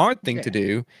 The hard thing to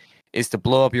do is to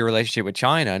blow up your relationship with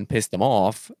China and piss them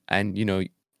off, and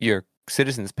your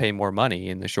citizens pay more money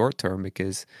in the short term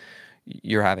because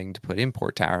you're having to put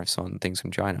import tariffs on things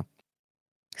from China.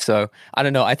 So, I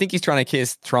don't know. I think he's trying to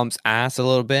kiss Trump's ass a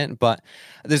little bit, but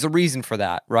there's a reason for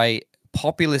that, right?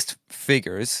 Populist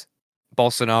figures,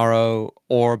 Bolsonaro,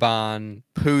 Orban,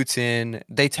 Putin,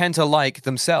 they tend to like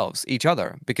each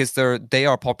other, because they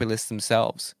are populists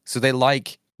themselves. So they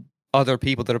like other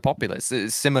people that are populists.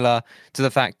 It's similar to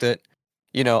the fact that,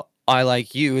 I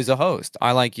like you as a host.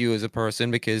 I like you as a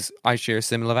person because I share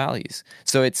similar values.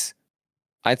 So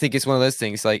I think it's one of those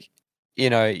things, like,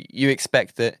 you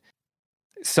expect that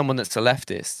someone that's a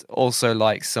leftist also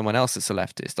likes someone else that's a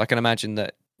leftist. I can imagine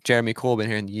that Jeremy Corbyn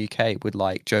here in the UK would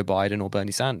like Joe Biden or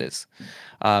Bernie Sanders,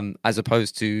 as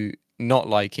opposed to not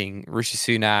liking Rishi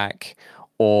Sunak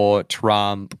or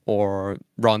Trump or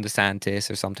Ron DeSantis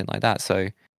or something like that. So,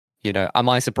 am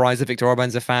I surprised that Viktor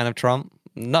Orban's a fan of Trump?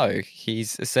 No,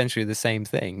 he's essentially the same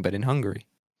thing, but in Hungary.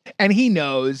 And he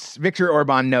knows, Viktor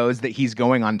Orban knows that he's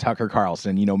going on Tucker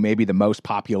Carlson, maybe the most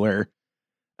popular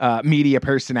media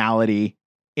personality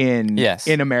in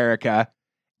America.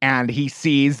 And he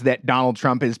sees that Donald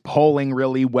Trump is polling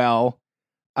really well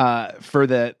for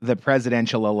the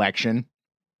presidential election.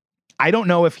 I don't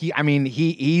know if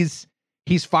he's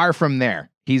far from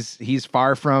there. He's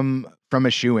far from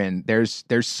a shoo-in. There's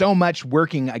so much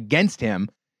working against him.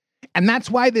 And that's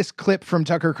why this clip from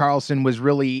Tucker Carlson was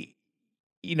really,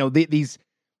 these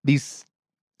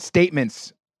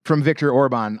statements from Viktor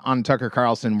Orban on Tucker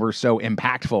Carlson were so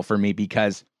impactful for me,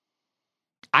 because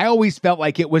I always felt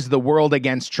like it was the world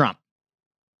against Trump.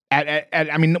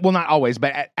 Not always,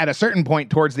 but at a certain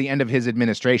point towards the end of his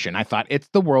administration, I thought it's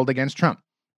the world against Trump.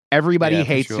 Everybody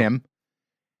hates him.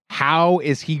 How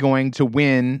is he going to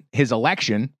win his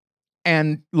election?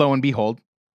 And lo and behold,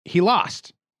 he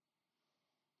lost.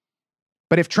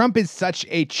 But if Trump is such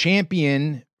a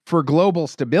champion for global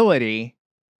stability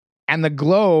and the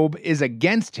globe is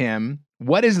against him,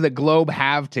 what does the globe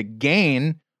have to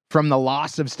gain from the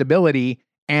loss of stability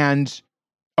and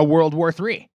a World War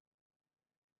III?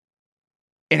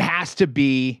 It has to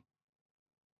be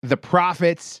the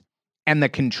profits and the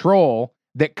control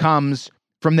that comes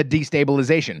from the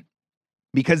destabilization,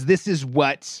 because this is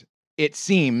what it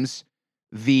seems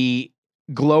the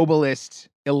globalist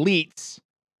elites,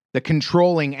 the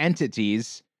controlling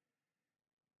entities,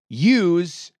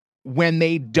 use when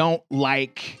they don't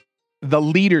like the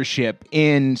leadership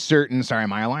in certain, sorry,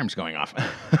 my alarm's going off,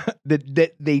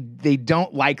 that they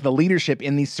don't like the leadership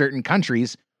in these certain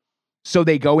countries. So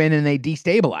they go in and they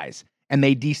destabilize, and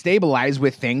they destabilize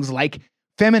with things like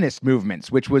feminist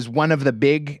movements, which was one of the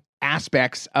big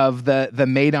aspects of the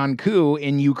Maidan coup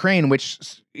in Ukraine,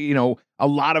 which, a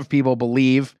lot of people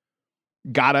believe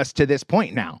got us to this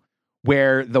point now,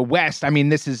 where the West,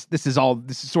 this is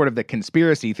sort of the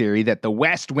conspiracy theory that the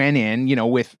West went in,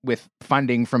 with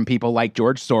funding from people like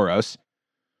George Soros,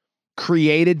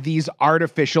 created these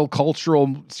artificial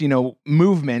cultural,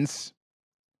 movements.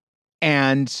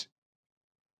 And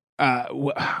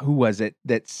who was it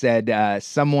that said,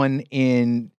 someone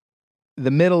in the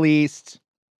Middle East,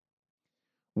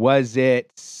 was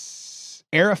it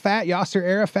Arafat, Yasser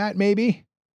Arafat, maybe?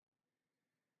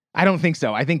 I don't think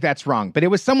so. I think that's wrong. But it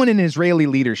was someone in Israeli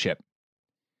leadership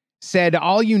said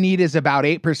all you need is about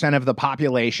 8% of the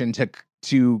population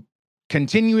to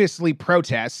continuously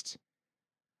protest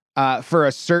for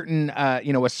a certain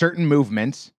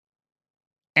movement,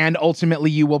 and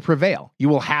ultimately you will prevail. You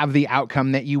will have the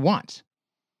outcome that you want.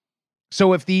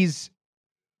 So if these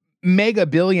mega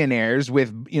billionaires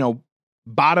with,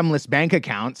 bottomless bank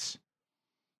accounts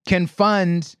can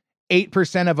fund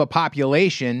 8% of a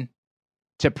population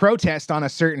to protest on a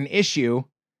certain issue,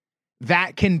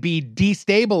 that can be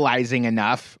destabilizing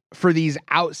enough for these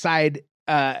outside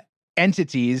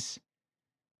entities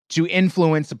to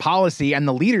influence the policy and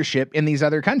the leadership in these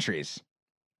other countries.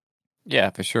 Yeah,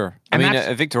 for sure.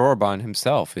 Viktor Orban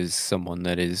himself is someone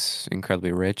that is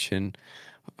incredibly rich, and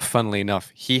funnily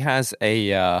enough, he has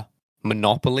a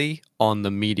monopoly on the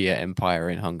media empire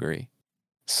in Hungary.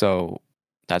 So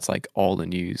that's like all the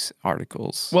news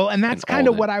articles. Well, and that's kind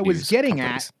of what I was getting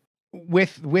at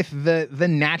with the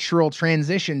natural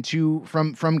transition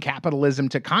from capitalism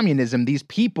to communism. These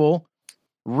people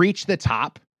reach the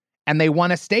top and they want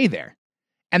to stay there.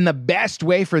 And the best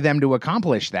way for them to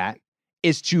accomplish that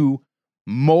is to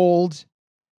mold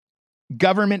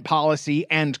government policy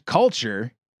and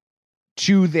culture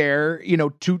to their,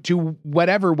 to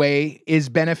whatever way is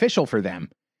beneficial for them.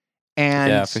 And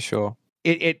yeah, for sure.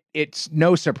 It's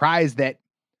no surprise that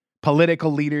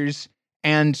political leaders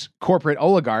and corporate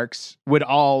oligarchs would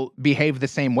all behave the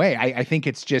same way. I think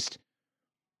it's just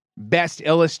best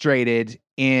illustrated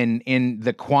in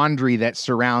the quandary that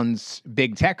surrounds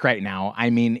big tech right now.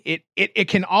 It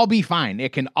can all be fine.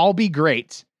 It can all be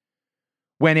great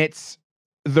when it's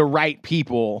the right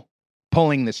people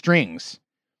pulling the strings.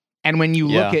 And when you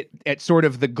look at sort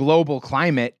of the global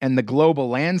climate and the global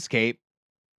landscape,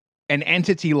 an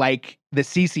entity like the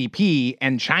CCP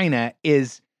and China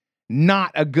is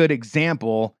not a good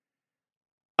example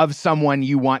of someone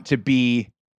you want to be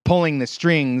pulling the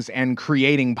strings and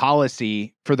creating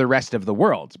policy for the rest of the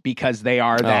world, because they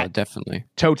are that definitely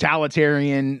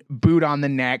totalitarian, boot on the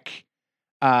neck,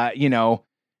 no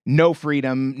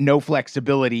freedom, no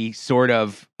flexibility sort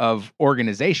of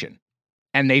organization.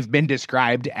 And they've been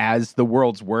described as the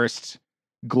world's worst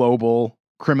global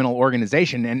criminal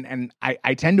organization. And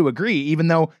I tend to agree, even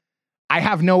though I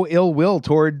have no ill will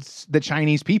towards the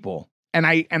Chinese people. And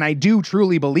I do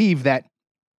truly believe that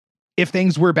if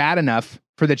things were bad enough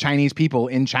for the Chinese people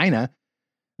in China,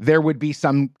 there would be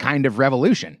some kind of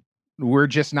revolution. we're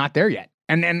just not there yet.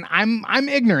 And I'm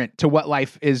ignorant to what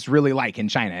life is really like in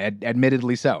China,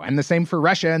 admittedly so. And the same for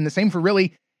Russia, and the same for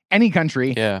really any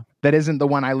country that isn't the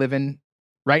one I live in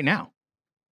right now.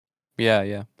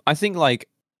 Yeah. I think like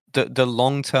the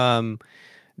long-term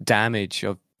damage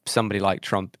of somebody like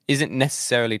Trump isn't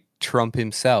necessarily Trump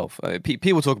himself.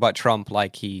 People talk about Trump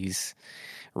like he's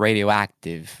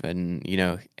radioactive and,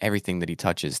 everything that he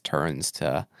touches turns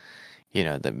to,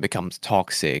 that becomes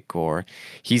toxic, or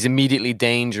he's immediately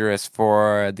dangerous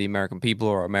for the American people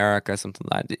or America, something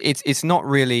like that. It's not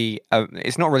really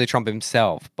Trump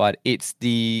himself, but it's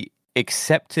the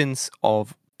acceptance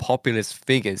of populist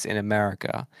figures in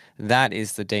America that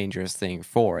is the dangerous thing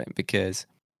for it, because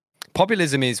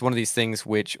populism is one of these things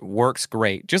which works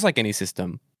great, just like any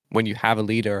system, when you have a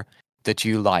leader that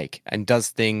you like and does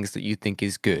things that you think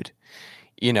is good,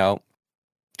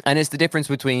 And it's the difference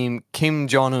between Kim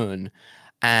Jong-un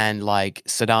and like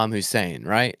Saddam Hussein,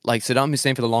 right? Like Saddam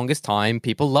Hussein, for the longest time,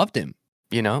 people loved him,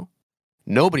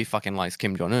 Nobody fucking likes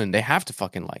Kim Jong-un. They have to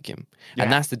fucking like him. Yeah.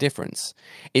 And that's the difference.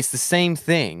 It's the same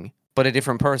thing, but a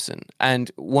different person.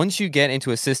 And once you get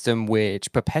into a system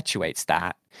which perpetuates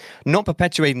that, not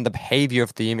perpetuating the behavior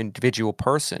of the individual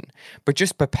person, but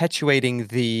just perpetuating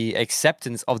the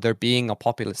acceptance of there being a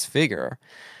populist figure,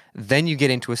 then you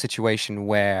get into a situation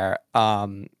where,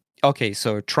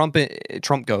 so Trump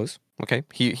goes, okay,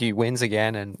 he wins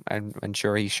again, and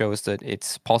sure, he shows that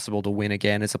it's possible to win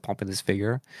again as a populist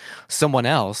figure. Someone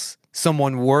else,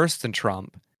 someone worse than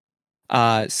Trump,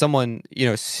 someone,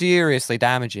 seriously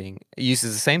damaging,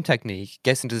 uses the same technique,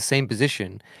 gets into the same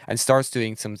position, and starts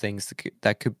doing some things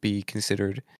that could be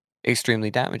considered extremely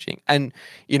damaging. And,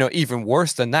 even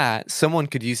worse than that, someone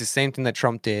could use the same thing that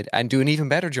Trump did and do an even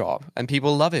better job. And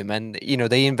people love him. And,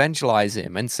 they evangelize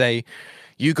him and say,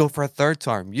 you go for a third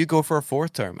term, you go for a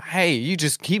fourth term. Hey, you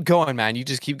just keep going, man. You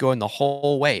just keep going the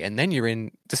whole way. And then you're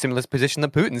in the similar position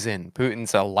that Putin's in.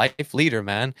 Putin's a life leader,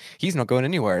 man. He's not going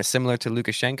anywhere, similar to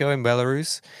Lukashenko in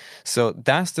Belarus. So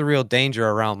that's the real danger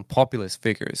around populist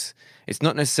figures. It's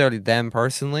not necessarily them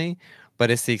personally,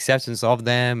 but it's the acceptance of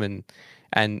them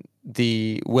and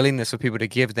the willingness for people to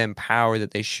give them power that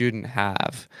they shouldn't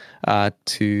have,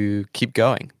 to keep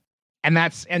going. And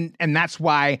that's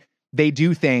why they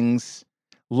do things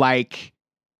like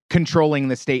controlling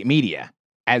the state media,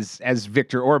 as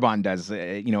Viktor Orban does,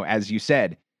 as you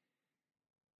said.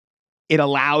 It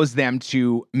allows them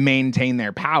to maintain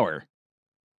their power.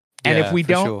 And if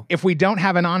we don't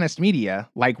have an honest media,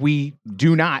 like we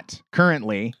do not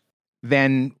currently,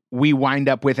 then we wind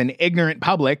up with an ignorant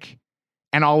public,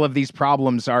 and all of these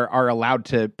problems are allowed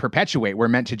to perpetuate. We're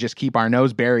meant to just keep our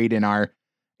nose buried in our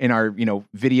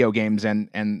video games and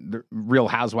the Real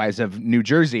Housewives of New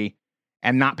Jersey,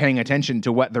 and not paying attention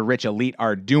to what the rich elite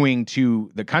are doing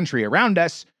to the country around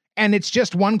us. And it's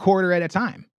just one quarter at a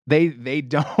time. They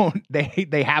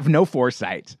have no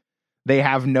foresight. They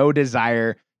have no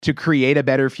desire to create a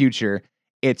better future.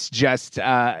 It's just,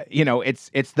 it's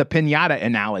the piñata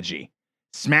analogy.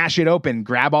 Smash it open,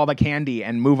 grab all the candy,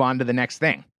 and move on to the next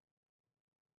thing.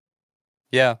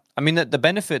 Yeah. I mean, the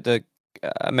benefit that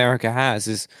America has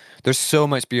is there's so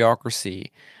much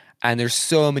bureaucracy and there's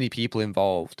so many people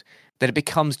involved that it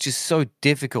becomes just so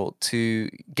difficult to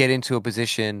get into a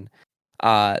position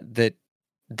that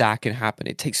can happen.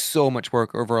 It takes so much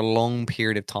work over a long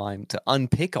period of time to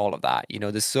unpick all of that.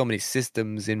 There's so many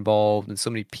systems involved and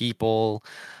so many people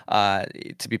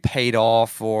to be paid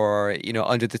off or,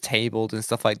 under the table and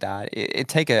stuff like that. It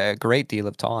take a great deal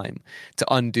of time to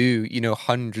undo,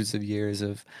 hundreds of years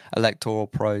of electoral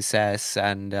process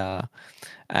and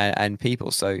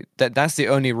people. So that's the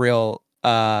only real,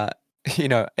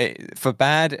 for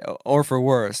bad or for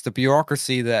worse, the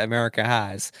bureaucracy that America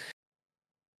has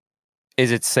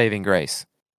is its saving grace.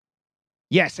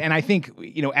 Yes, and I think,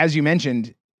 as you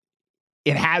mentioned,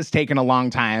 it has taken a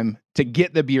long time to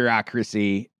get the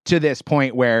bureaucracy to this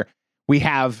point where we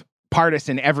have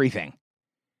partisan everything.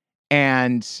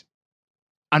 And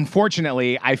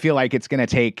unfortunately, I feel like it's going to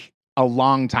take a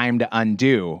long time to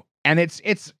undo. And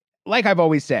it's like I've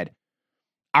always said,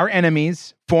 our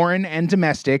enemies, foreign and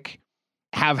domestic,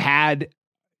 have had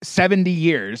 70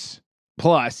 years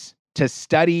plus to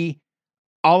study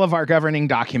all of our governing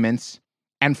documents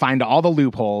and find all the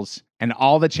loopholes and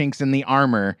all the chinks in the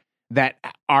armor that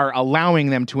are allowing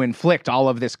them to inflict all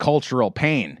of this cultural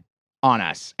pain on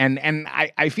us. And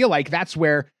I feel like that's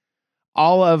where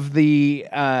all of the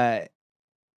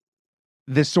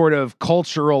this sort of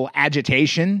cultural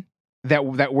agitation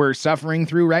that we're suffering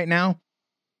through right now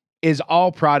is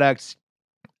all products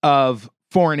of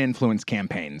foreign influence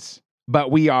campaigns.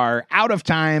 But we are out of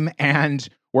time, and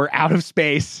we're out of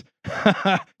space.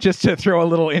 Just to throw a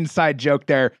little inside joke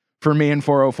there for me and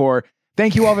 404.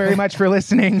 Thank you all very much for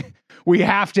listening. We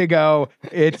have to go.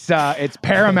 It's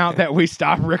paramount that we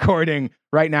stop recording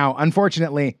right now,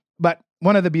 unfortunately. But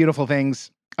one of the beautiful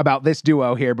things about this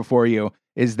duo here before you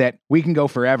is that we can go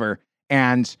forever,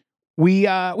 and we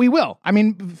will. I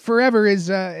mean, forever is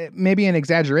maybe an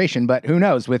exaggeration, but who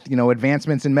knows? With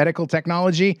advancements in medical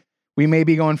technology, we may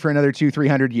be going for another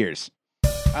 200-300 years.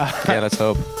 Yeah, let's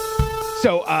hope.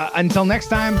 So until next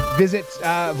time, visit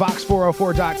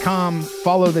vox404.com,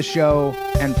 follow the show,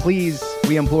 and please,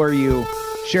 we implore you,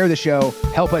 share the show,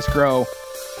 help us grow.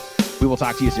 We will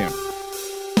talk to you soon.